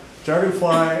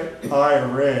Dragonfly Eye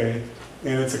Array.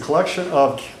 And it's a collection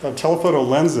of telephoto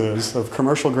lenses, of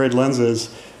commercial grade lenses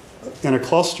in a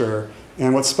cluster.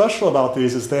 And what's special about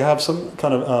these is they have some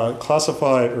kind of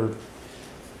classified or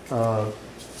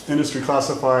industry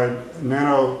classified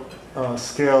nano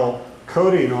scale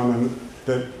coating on them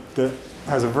that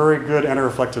has a very good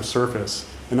anti-reflective surface.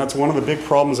 And that's one of the big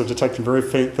problems of detecting very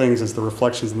faint things is the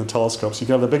reflections in the telescopes. You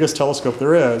can have the biggest telescope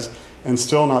there is and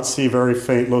still not see very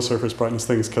faint low surface brightness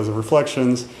things because of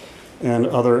reflections and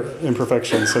other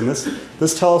imperfections. And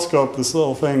this telescope, this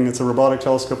little thing, it's a robotic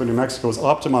telescope in New Mexico, is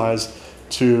optimized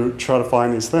to try to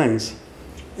find these things.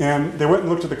 And they went and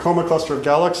looked at the Coma cluster of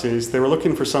galaxies. They were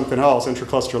looking for something else,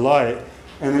 intracluster light,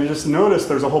 and they just noticed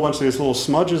there's a whole bunch of these little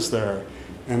smudges there.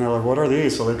 And they're like, what are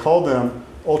these? So they called them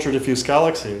ultra-diffuse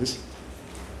galaxies.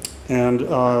 And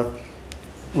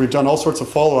we've done all sorts of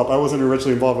follow-up. I wasn't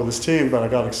originally involved with this team, but I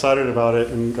got excited about it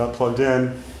and got plugged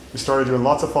in. We started doing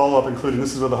lots of follow-up, including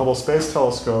this is with the Hubble Space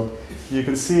Telescope. You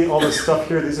can see all this stuff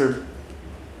here. These are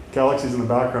galaxies in the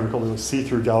background called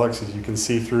see-through galaxies. You can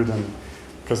see through them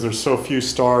because there's so few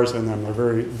stars in them. They're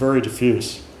very, very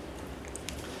diffuse.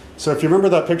 So if you remember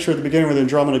that picture at the beginning with the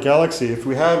Andromeda Galaxy, if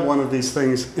we had one of these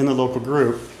things in the local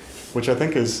group, which I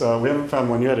think is, we haven't found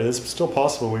one yet, it is still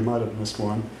possible we might have missed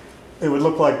one, it would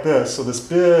look like this. So this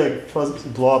big fuzzy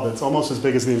blob that's almost as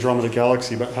big as the Andromeda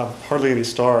Galaxy, but have hardly any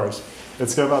stars.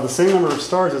 It's got about the same number of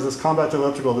stars as this compact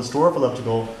elliptical, this dwarf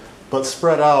elliptical, but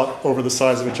spread out over the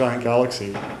size of a giant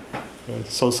galaxy. Okay,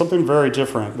 so something very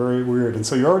different, very weird. And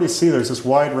so you already see there's this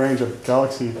wide range of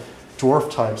galaxy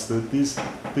dwarf types.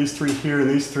 These three here and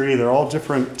these three, they're all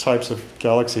different types of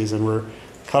galaxies, and we're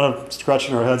kind of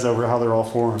scratching our heads over how they're all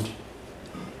formed.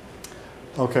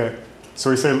 Okay, So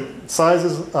we say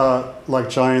sizes like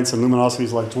giants and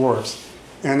luminosities like dwarfs.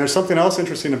 And there's something else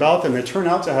interesting about them. They turn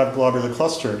out to have globular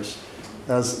clusters,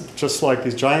 just like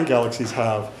these giant galaxies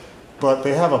have. But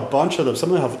they have a bunch of them.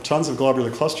 Some of them have tons of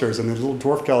globular clusters, and the little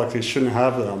dwarf galaxies shouldn't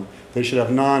have them. They should have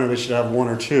none, or they should have one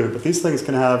or two. But these things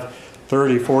can have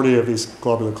 30, 40 of these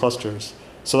globular clusters.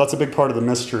 So that's a big part of the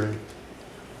mystery.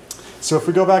 So if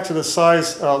we go back to the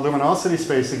size luminosity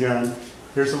space again,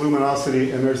 here's the luminosity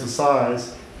and there's the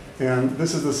size. And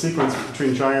this is the sequence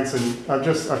between giants and,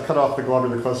 I've cut off the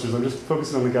globular clusters. I'm just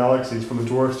focusing on the galaxies from the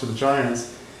dwarfs to the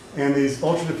giants. And these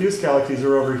ultra-diffuse galaxies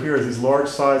are over here, these large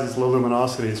sizes, low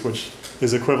luminosities, which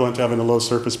is equivalent to having a low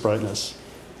surface brightness.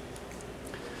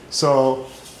 So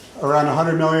around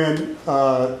 100 million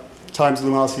times the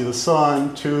luminosity of the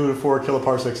sun, 2 to 4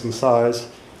 kiloparsecs in size,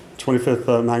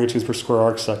 25th magnitudes per square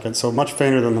arc second, so much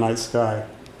fainter than the night sky.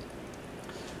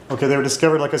 Okay, they were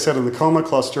discovered, like I said, in the Coma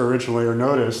cluster originally, or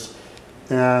noticed,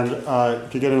 and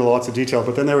could get into lots of detail,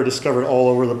 but then they were discovered all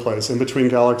over the place, in between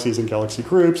galaxies and galaxy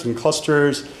groups and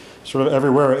clusters, sort of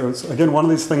everywhere. It was, again, one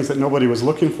of these things that nobody was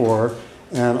looking for,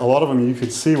 and a lot of them you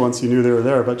could see once you knew they were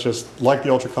there, but just like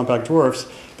the ultra-compact dwarfs,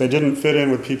 they didn't fit in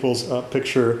with people's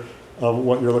picture of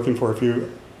what you're looking for. If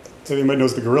anybody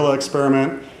knows the gorilla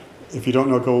experiment, if you don't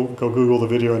know, go Google the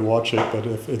video and watch it, but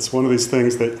it's one of these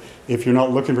things that if you're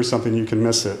not looking for something, you can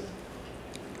miss it.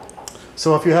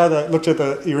 So if you had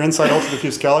you're inside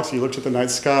ultra-diffuse galaxy, you looked at the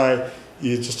night sky,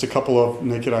 just a couple of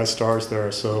naked eye stars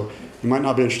there, so you might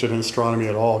not be interested in astronomy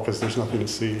at all because there's nothing to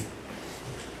see.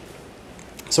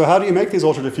 So how do you make these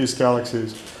ultra-diffuse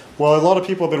galaxies? Well, a lot of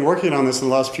people have been working on this in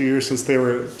the last few years since they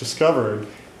were discovered.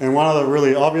 And one of the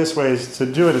really obvious ways to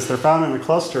do it is they're found in a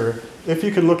cluster. If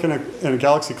you can look in a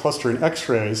galaxy cluster in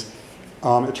X-rays,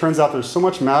 it turns out there's so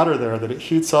much matter there that it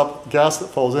heats up gas that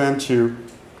falls into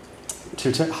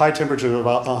high temperatures of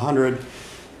about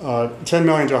 10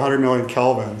 million to 100 million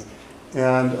Kelvin.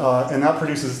 And that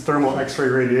produces thermal X-ray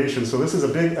radiation. So this is a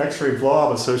big X-ray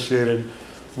blob associated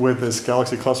with this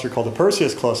galaxy cluster called the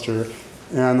Perseus cluster.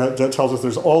 And that tells us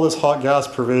there's all this hot gas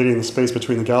pervading the space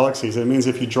between the galaxies. It means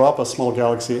if you drop a small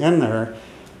galaxy in there,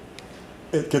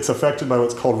 it gets affected by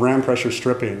what's called ram pressure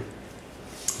stripping.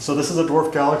 So this is a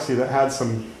dwarf galaxy that had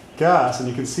some gas, and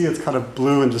you can see it's kind of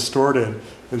blue and distorted,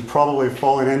 and probably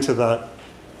falling into that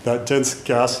dense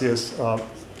gaseous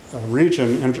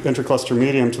region, intercluster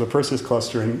medium to the Perseus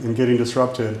cluster, and getting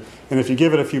disrupted. And if you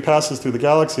give it a few passes through the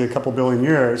galaxy, a couple billion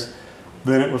years,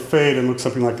 then it would fade and look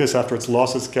something like this. After it's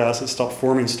lost its gas, it stopped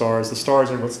forming stars. The stars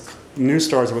are new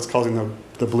stars are what's causing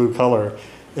the blue color.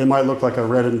 It might look like a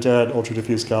red and dead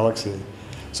ultra-diffuse galaxy.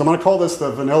 So I'm going to call this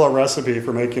the vanilla recipe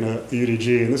for making a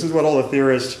UDG. And this is what all the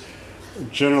theorists,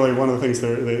 generally one of the things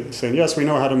they're saying, yes, we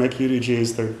know how to make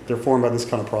UDGs. They're formed by this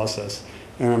kind of process.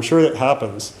 And I'm sure it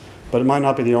happens, but it might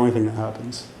not be the only thing that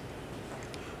happens.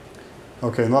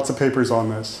 Okay, lots of papers on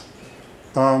this.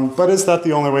 But is that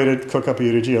the only way to cook up a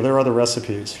UDG? There are other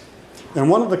recipes. And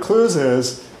one of the clues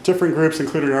is different groups,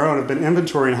 including our own, have been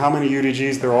inventorying how many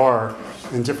UDGs there are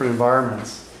in different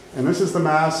environments. And this is the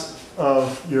mass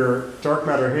of your dark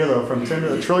matter halo. From 10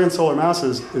 to a trillion solar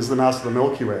masses is the mass of the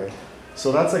Milky Way.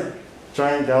 So that's a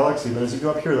giant galaxy. But as you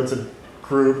go up here, that's a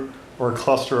group or a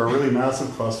cluster, or a really massive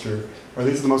cluster. Or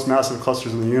these are the most massive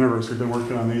clusters in the universe. We've been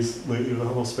working on these lately with the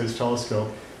Hubble Space Telescope.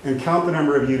 And count the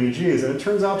number of UDGs. And it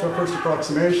turns out, to a first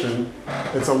approximation,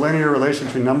 it's a linear relation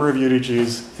between number of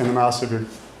UDGs and the mass of your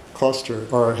cluster,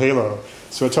 or halo.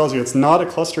 So it tells you it's not a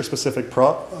cluster-specific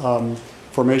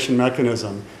formation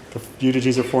mechanism. The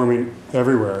UDGs are forming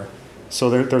everywhere. So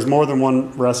there's more than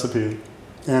one recipe.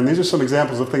 And these are some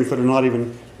examples of things that are not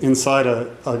even inside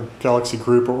a galaxy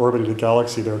group or orbiting a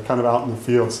galaxy. They're kind of out in the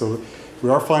field. So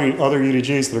we are finding other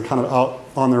UDGs that are kind of out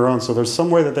on their own. So there's some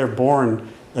way that they're born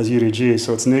as UDGs.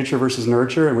 So it's nature versus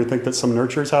nurture, and we think that some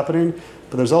nurture is happening,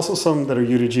 but there's also some that are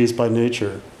UDGs by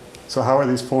nature. So how are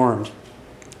these formed?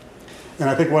 And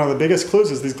I think one of the biggest clues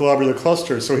is these globular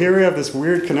clusters. So here we have this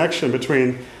weird connection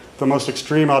between the most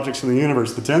extreme objects in the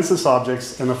universe, the densest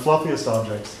objects and the fluffiest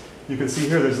objects. You can see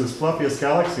here there's this fluffiest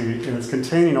galaxy, and it's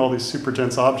containing all these super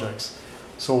dense objects.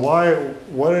 So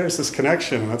what is this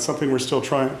connection? That's something we're still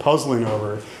puzzling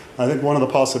over. I think one of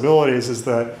the possibilities is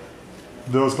that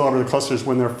those globular clusters,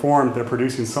 when they're formed, they're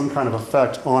producing some kind of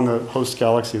effect on the host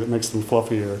galaxy that makes them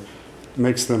fluffier,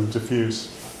 makes them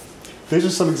diffuse. These are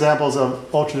some examples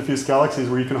of ultra-diffuse galaxies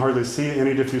where you can hardly see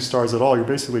any diffuse stars at all. You're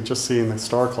basically just seeing the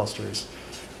star clusters.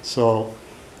 So,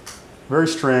 very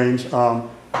strange.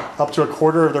 Up to a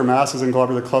quarter of their mass is in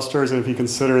globular clusters, and if you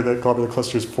consider that globular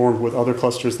clusters formed with other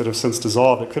clusters that have since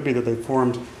dissolved, it could be that they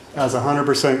formed as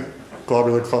 100%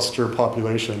 globular cluster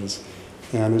populations.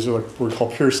 And these are what we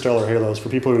call pure stellar halos. For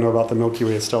people who know about the Milky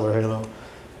Way stellar halo.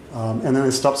 And then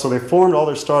they stopped. So they formed all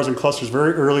their stars and clusters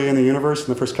very early in the universe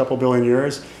in the first couple billion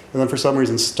years, and then for some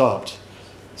reason stopped.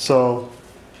 So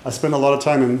I spent a lot of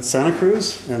time in Santa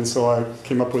Cruz, and so I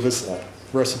came up with this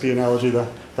recipe analogy, the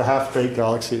half-baked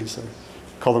galaxies. I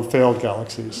call them failed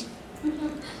galaxies.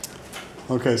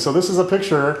 Okay, so this is a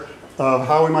picture of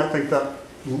how we might think that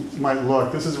might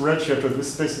look. This is redshift,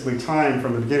 this is basically time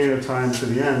from the beginning of time to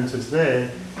the end to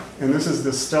today, and this is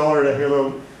the stellar to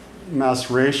halo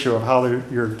mass ratio of how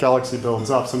your galaxy builds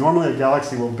up. So normally a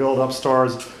galaxy will build up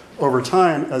stars over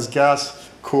time as gas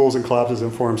cools and collapses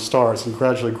and forms stars and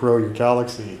gradually grow your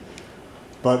galaxy.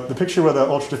 But the picture with the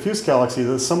ultra-diffuse galaxy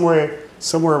is somewhere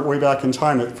way back in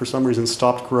time it for some reason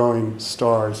stopped growing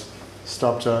stars,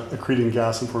 stopped accreting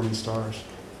gas and forming stars.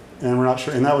 And we're not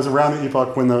sure, and that was around the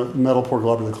epoch when the metal poor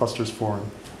globular clusters formed.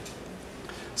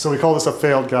 So we call this a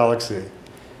failed galaxy.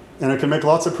 And I can make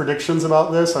lots of predictions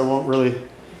about this. I won't really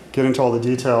get into all the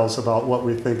details about what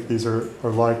we think these are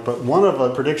like, but one of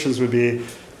the predictions would be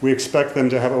we expect them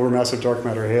to have overmassive dark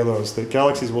matter halos, that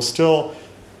galaxies will still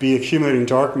be accumulating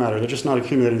dark matter, they're just not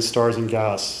accumulating stars and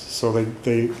gas, so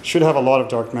they should have a lot of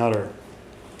dark matter.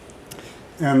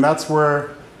 And that's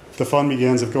where the fun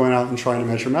begins of going out and trying to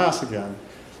measure mass again.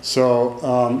 So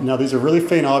now these are really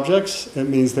faint objects. It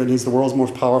means that it needs the world's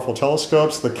most powerful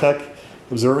telescopes. The Keck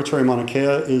Observatory in Mauna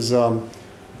Kea is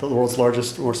the world's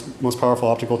largest or most powerful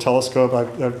optical telescope.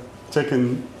 I've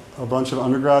taken a bunch of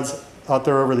undergrads out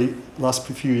there over the last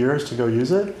few years to go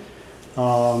use it.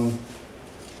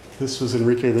 This was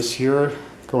Enrique this year,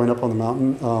 going up on the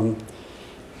mountain.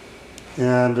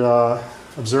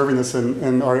 Observing this,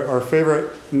 and our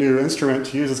favorite new instrument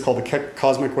to use is called the Keck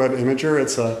Cosmic Web Imager.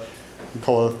 It's we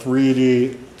call it a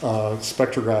 3D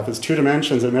spectrograph. It's 2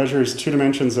 dimensions. It measures 2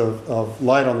 dimensions of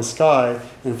light on the sky,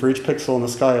 and for each pixel in the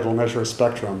sky, it'll measure a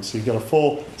spectrum. So you get a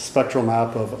full spectral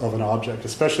map of an object,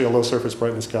 especially a low surface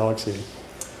brightness galaxy.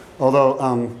 Although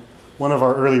one of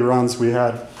our early runs, we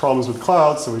had problems with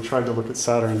clouds, so we tried to look at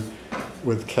Saturn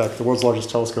with Keck, the world's largest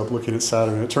telescope, looking at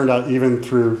Saturn. And it turned out even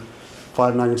through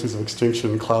 5 magnitudes of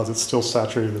extinction in clouds, it still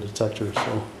saturated the detector.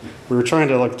 So we were trying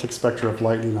to take spectra of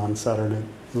lightning on Saturn.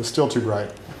 It was still too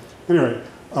bright. Anyway,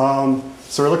 so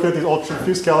we're looking at these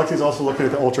ultra-diffuse galaxies, also looking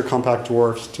at the ultra-compact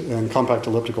dwarfs and compact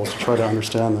ellipticals to try to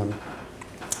understand them.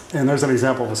 And there's an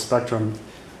example of a spectrum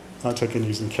taken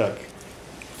using Keck.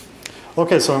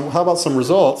 Okay, so how about some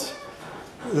results?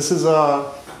 This is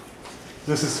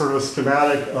sort of a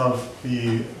schematic of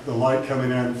the light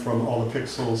coming in from all the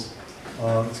pixels.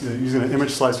 Using an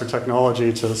image slicer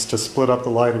technology to split up the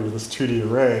light into this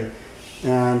 2D array.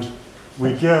 And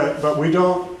we get, but we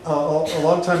don't, a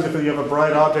lot of times if you have a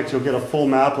bright object, you'll get a full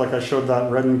map, like I showed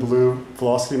that red and blue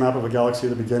velocity map of a galaxy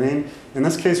at the beginning. In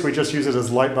this case, we just use it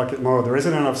as light bucket mode. There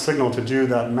isn't enough signal to do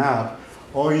that map.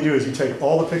 All you do is you take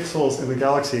all the pixels in the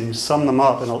galaxy and you sum them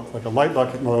up in like a light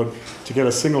bucket mode to get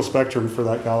a single spectrum for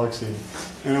that galaxy.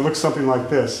 And it looks something like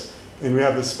this. And we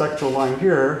have this spectral line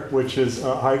here, which is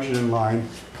a hydrogen line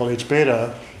called H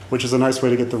beta, which is a nice way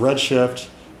to get the redshift,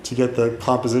 to get the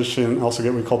composition, also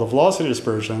get what we call the velocity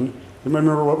dispersion.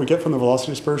 Remember what we get from the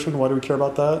velocity dispersion? Why do we care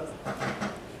about that?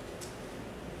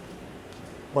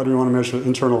 Why do we want to measure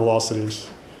internal velocities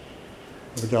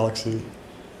of a galaxy?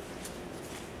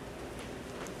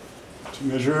 To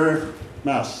measure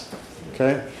mass,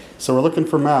 okay? So we're looking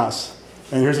for mass.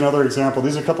 And here's another example.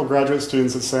 These are a couple graduate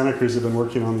students at Santa Cruz who have been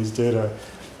working on these data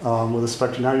with a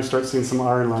spectrum. Now you start seeing some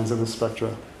iron lines in the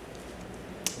spectrum.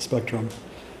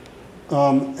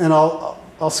 And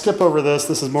I'll skip over this.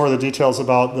 This is more of the details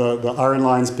about the iron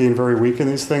lines being very weak in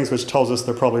these things, which tells us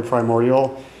they're probably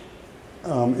primordial,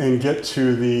 and get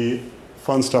to the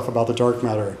fun stuff about the dark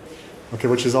matter, okay,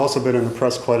 which has also been in the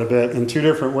press quite a bit in 2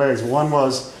 different ways. One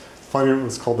was finding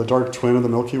what's called the dark twin of the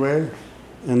Milky Way,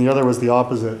 and the other was the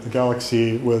opposite, the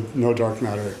galaxy with no dark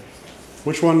matter.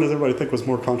 Which one does everybody think was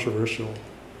more controversial?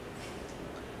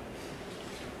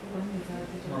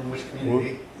 Which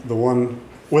community? The one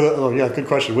with, oh yeah, good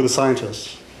question, with the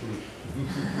scientists.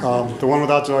 The one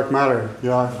without dark matter,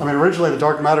 yeah. I mean, originally the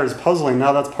dark matter is puzzling.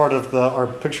 Now that's part of our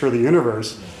picture of the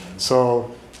universe.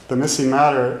 So the missing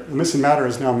matter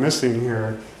is now missing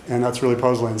here, and that's really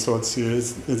puzzling. So it's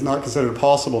not considered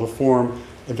possible to form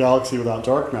a galaxy without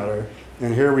dark matter.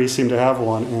 And here we seem to have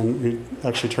one, and we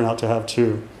actually turn out to have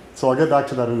 2. So I'll get back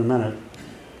to that in a minute.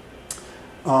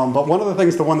 But one of the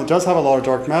things, the one that does have a lot of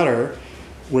dark matter,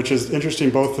 which is interesting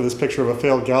both for this picture of a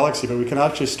failed galaxy, but we can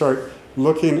actually start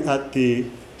looking at the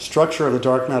structure of the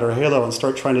dark matter halo and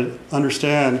start trying to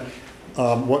understand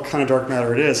what kind of dark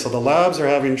matter it is. So the labs are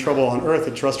having trouble on Earth,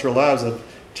 the terrestrial labs, of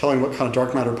telling what kind of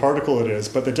dark matter particle it is,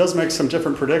 but it does make some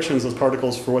different predictions of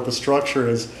particles for what the structure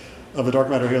is of the dark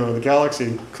matter halo of the galaxy,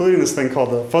 including this thing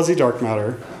called the fuzzy dark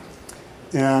matter.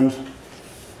 And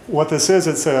what this is,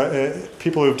 it's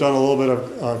people who've done a little bit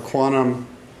of quantum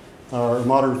or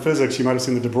modern physics, you might have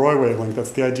seen the de Broglie wavelength.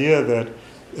 That's the idea that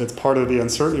it's part of the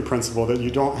uncertainty principle, that you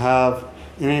don't have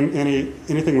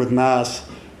anything with mass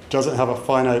doesn't have a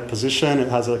finite position. It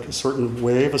has a certain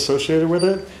wave associated with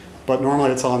it, but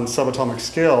normally it's on subatomic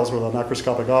scales with a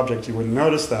macroscopic object. You wouldn't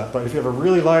notice that. But if you have a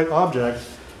really light object,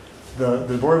 the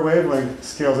de Broglie wavelength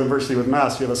scales inversely with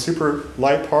mass. You have a super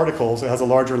light particles, it has a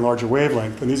larger and larger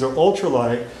wavelength. And these are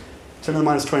ultralight, 10 to the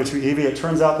minus 22 eV. It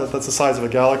turns out that that's the size of a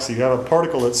galaxy. You have a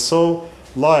particle that's so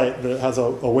light that it has a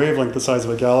wavelength the size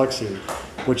of a galaxy,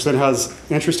 which then has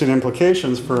interesting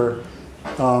implications for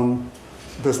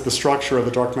the structure of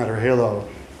the dark matter halo.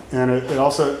 And it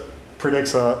also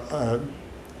predicts a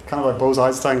kind of a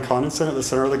Bose-Einstein condensate at the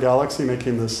center of the galaxy,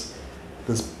 making this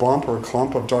bump or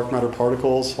clump of dark matter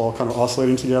particles all kind of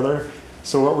oscillating together.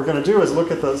 So what we're going to do is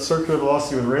look at the circular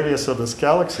velocity and radius of this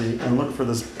galaxy and look for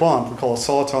this bump, we call a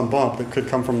soliton bump, that could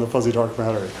come from the fuzzy dark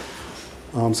matter.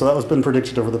 So that was been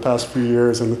predicted over the past few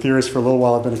years, and the theorists for a little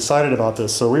while have been excited about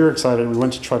this. So we were excited, we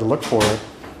went to try to look for it.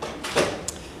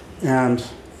 And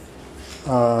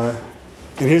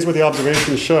here's what the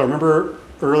observations show. Remember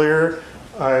earlier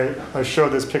I showed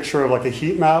this picture of like a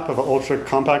heat map of an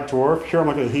ultra-compact dwarf. Here I'm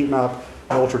looking at a heat map of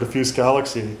an ultra-diffuse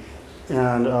galaxy.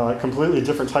 And a completely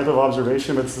different type of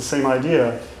observation, but it's the same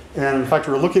idea. And in fact,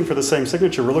 we're looking for the same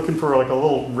signature. We're looking for like a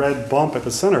little red bump at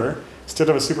the center. Instead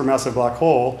of a supermassive black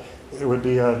hole, it would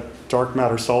be a dark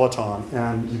matter soliton.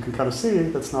 And you can kind of see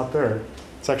that's not there.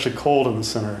 It's actually cold in the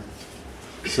center.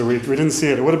 So we didn't see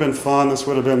it. It would have been fun. This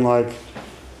would have been like,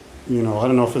 you know, I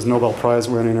don't know if it's Nobel Prize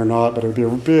winning or not, but it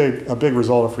would be a big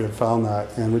result if we had found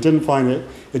that. And we didn't find it.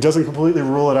 It doesn't completely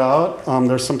rule it out.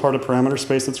 There's some part of parameter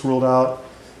space that's ruled out.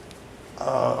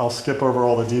 I'll skip over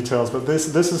all the details, but this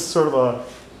is sort of a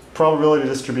probability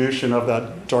distribution of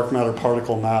that dark matter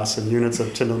particle mass in units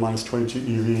of 10 to the minus 22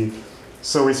 eV.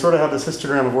 So we sort of have this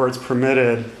histogram of where it's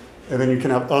permitted, and then you can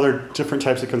have other different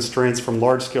types of constraints from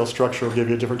large-scale structure will give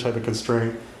you a different type of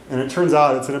constraint. And it turns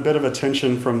out it's in a bit of a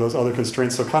tension from those other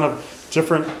constraints. So kind of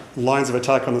different lines of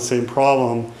attack on the same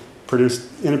problem produce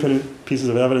independent pieces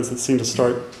of evidence that seem to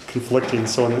start conflicting.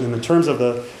 So in the terms of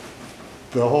the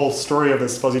whole story of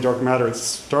this fuzzy dark matter, it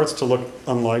starts to look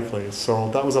unlikely.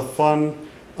 So that was a fun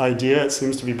idea. It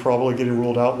seems to be probably getting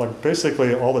ruled out. Like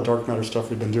basically all the dark matter stuff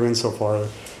we've been doing so far,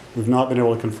 we've not been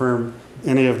able to confirm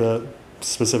any of the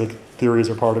specific theories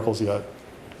or particles yet.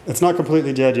 It's not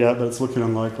completely dead yet, but it's looking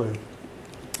unlikely.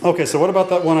 Okay, so what about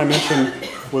that one I mentioned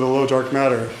with a low dark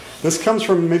matter? This comes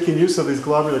from making use of these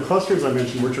globular clusters I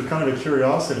mentioned, which are kind of a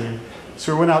curiosity.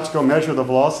 So we went out to go measure the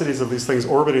velocities of these things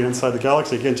orbiting inside the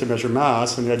galaxy, again, to measure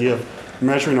mass and the idea of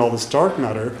measuring all this dark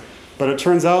matter. But it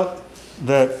turns out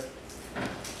that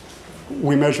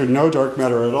we measured no dark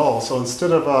matter at all. So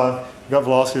instead of, we got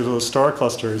velocities of those star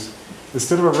clusters,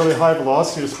 instead of a really high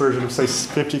velocity dispersion of, say,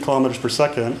 50 kilometers per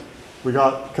second, we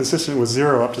got consistent with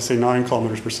 0 up to, say, 9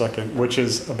 kilometers per second, which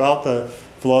is about the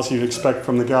velocity you'd expect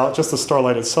from just the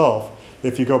starlight itself.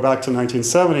 If you go back to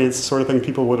 1970, it's the sort of thing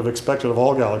people would have expected of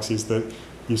all galaxies, that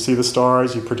you see the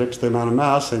stars, you predict the amount of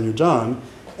mass, and you're done.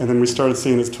 And then we started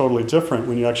seeing it's totally different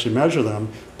when you actually measure them.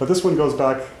 But this one goes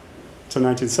back to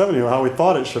 1970, how we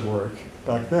thought it should work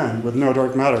back then, with no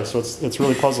dark matter. So it's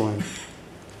really puzzling.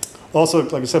 Also,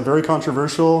 like I said, very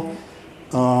controversial.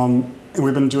 And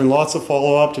we've been doing lots of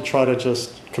follow-up to try to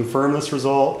just confirm this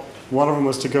result. One of them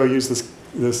was to go use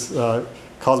this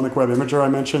cosmic web imager I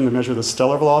mentioned to measure the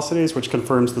stellar velocities, which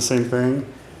confirms the same thing,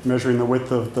 measuring the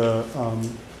width of the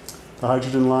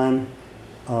hydrogen line.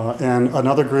 And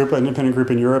another group, an independent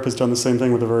group in Europe, has done the same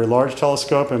thing with a very large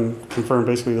telescope and confirmed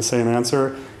basically the same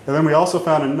answer. And then we also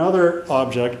found another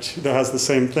object that has the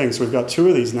same thing. So we've got 2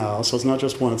 of these now. So it's not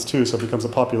just one, it's 2, so it becomes a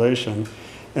population.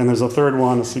 And there's a third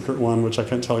one, a secret one, which I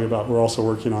can't tell you about, we're also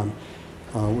working on,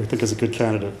 we think is a good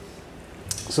candidate.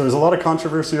 So there's a lot of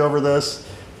controversy over this.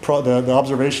 The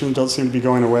observations don't seem to be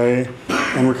going away.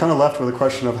 And we're kind of left with a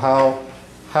question of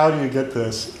how do you get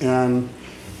this? And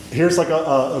here's like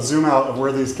a zoom out of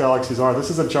where these galaxies are.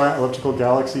 This is a giant elliptical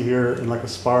galaxy here in like a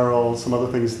spiral, some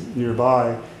other things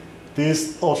nearby.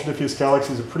 These ultra-diffuse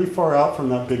galaxies are pretty far out from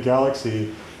that big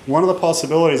galaxy. One of the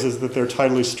possibilities is that they're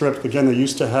tidally stripped. Again, they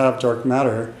used to have dark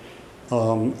matter,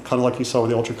 kind of like you saw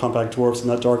with the ultra-compact dwarfs, and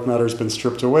that dark matter has been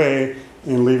stripped away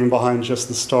and leaving behind just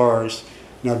the stars.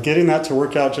 Now, getting that to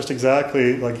work out just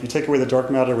exactly, like you take away the dark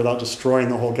matter without destroying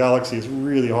the whole galaxy is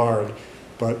really hard.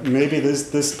 But maybe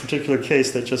this particular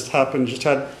case that just happened, just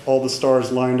had all the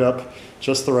stars lined up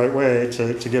just the right way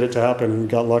to get it to happen, and we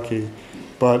got lucky.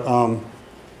 But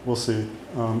we'll see.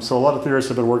 So a lot of theorists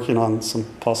have been working on some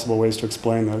possible ways to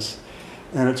explain this.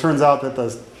 And it turns out that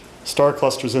the star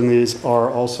clusters in these are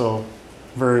also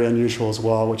very unusual as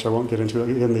well, which I won't get into.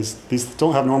 Again, these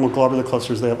don't have normal globular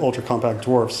clusters, they have ultra-compact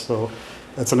dwarfs, so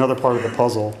that's another part of the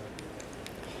puzzle.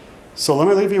 So let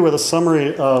me leave you with a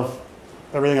summary of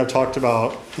everything I've talked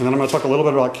about, and then I'm going to talk a little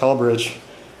bit about Calibrage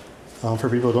for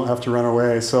people who don't have to run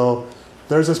away. So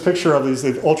there's this picture of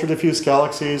the ultra-diffuse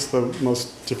galaxies, some of the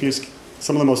most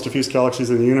diffuse galaxies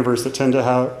in the universe that tend to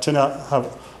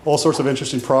have all sorts of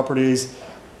interesting properties: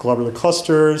 globular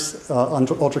clusters,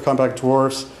 ultra-compact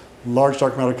dwarfs, large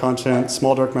dark matter content,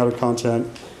 small dark matter content.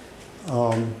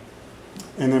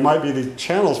 And there might be the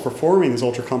channels for forming these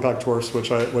ultra-compact dwarfs,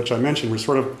 which I mentioned. We're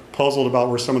sort of puzzled about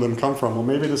where some of them come from. Well,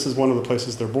 maybe this is one of the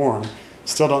places they're born.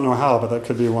 Still don't know how, but that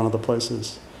could be one of the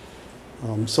places.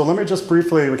 So let me just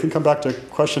briefly, we can come back to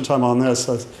question time on this.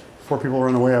 Before people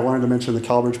run away, I wanted to mention the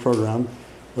Calibrage program,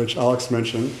 which Alex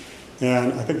mentioned.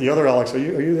 And I think the other Alex, are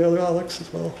you the other Alex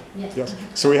as well? Yes.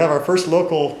 So we have our first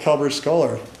local Calibrage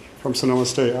scholar from Sonoma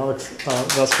State, Alex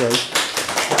Vasquez.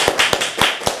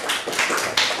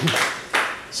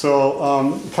 So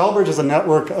Calibrage is a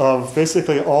network of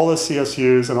basically all the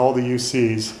CSUs and all the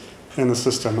UCs in the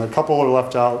system. A couple are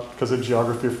left out because of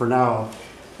geography for now.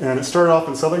 And it started off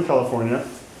in Southern California.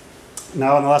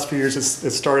 Now in the last few years,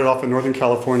 it started off in Northern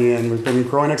California, and we've been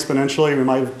growing exponentially. We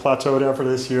might have plateaued after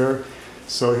this year.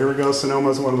 So here we go. Sonoma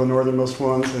is one of the northernmost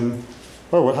ones. And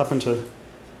oh, what happened to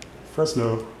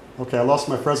Fresno? Okay, I lost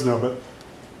my Fresno,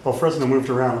 but Fresno moved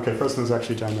around. Okay, Fresno's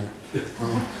actually down there.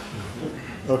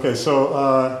 Okay,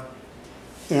 so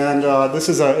this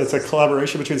is it's a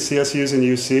collaboration between CSUs and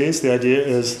UCs. The idea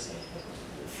is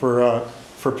for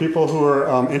people who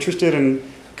are interested in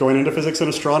going into physics and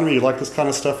astronomy, you like this kind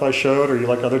of stuff I showed, or you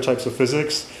like other types of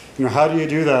physics, how do you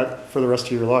do that for the rest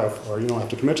of your life? Or you don't have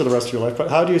to commit to the rest of your life, but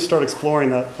how do you start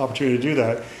exploring that opportunity to do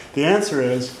that? The answer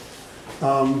is,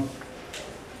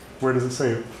 where does it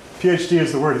say? PhD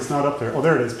is the word, it's not up there. Oh,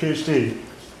 there it is, PhD.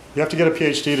 You have to get a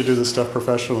PhD to do this stuff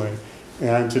professionally.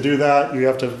 And to do that, you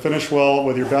have to finish well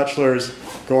with your bachelor's,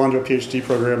 go on to a PhD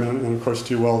program, and of course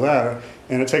do well there.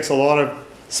 And it takes a lot of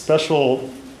special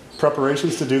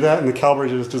preparations to do that, and the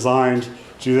Calibrage is designed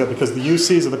to do that because the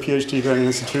UCs of the PhD granting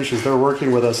institutions, they're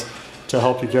working with us to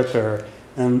help you get there.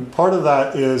 And part of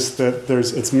that is that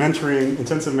it's mentoring,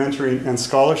 intensive mentoring and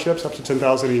scholarships up to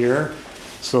 $10,000 a year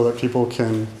so that people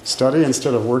can study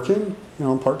instead of working,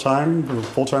 part-time or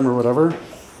full-time or whatever.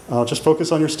 Just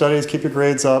focus on your studies, keep your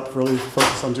grades up, really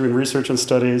focus on doing research and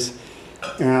studies.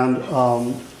 And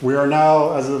we are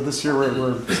now, as of this year,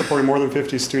 we're supporting more than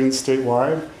 50 students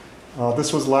statewide.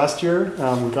 This was last year.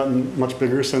 We've gotten much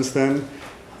bigger since then.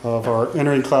 Of our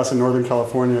entering class in Northern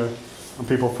California,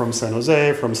 people from San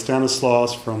Jose, from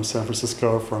Stanislaus, from San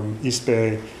Francisco, from East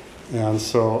Bay. And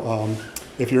so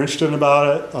if you're interested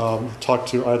about it, talk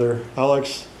to either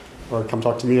Alex or come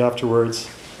talk to me afterwards.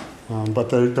 But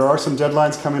there are some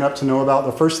deadlines coming up to know about.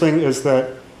 The first thing is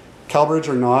that Calibrage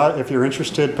or not, if you're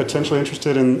potentially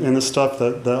interested in this stuff,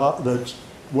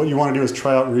 what you want to do is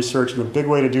try out research. And the big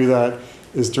way to do that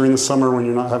is during the summer when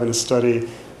you're not having to study.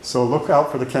 So look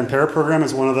out for the Compare program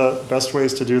is one of the best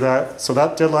ways to do that. So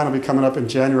that deadline will be coming up in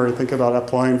January. Think about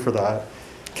applying for that.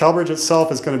 Calibrage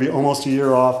itself is going to be almost a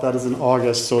year off. That is in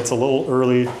August, so it's a little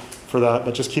early for that.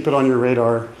 But just keep it on your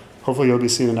radar. Hopefully you'll be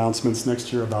seeing announcements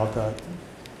next year about that.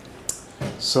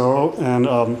 So,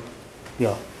 and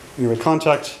yeah, anyway,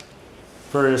 contact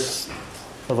various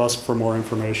of us for more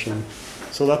information.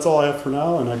 So that's all I have for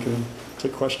now, and I can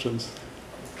take questions.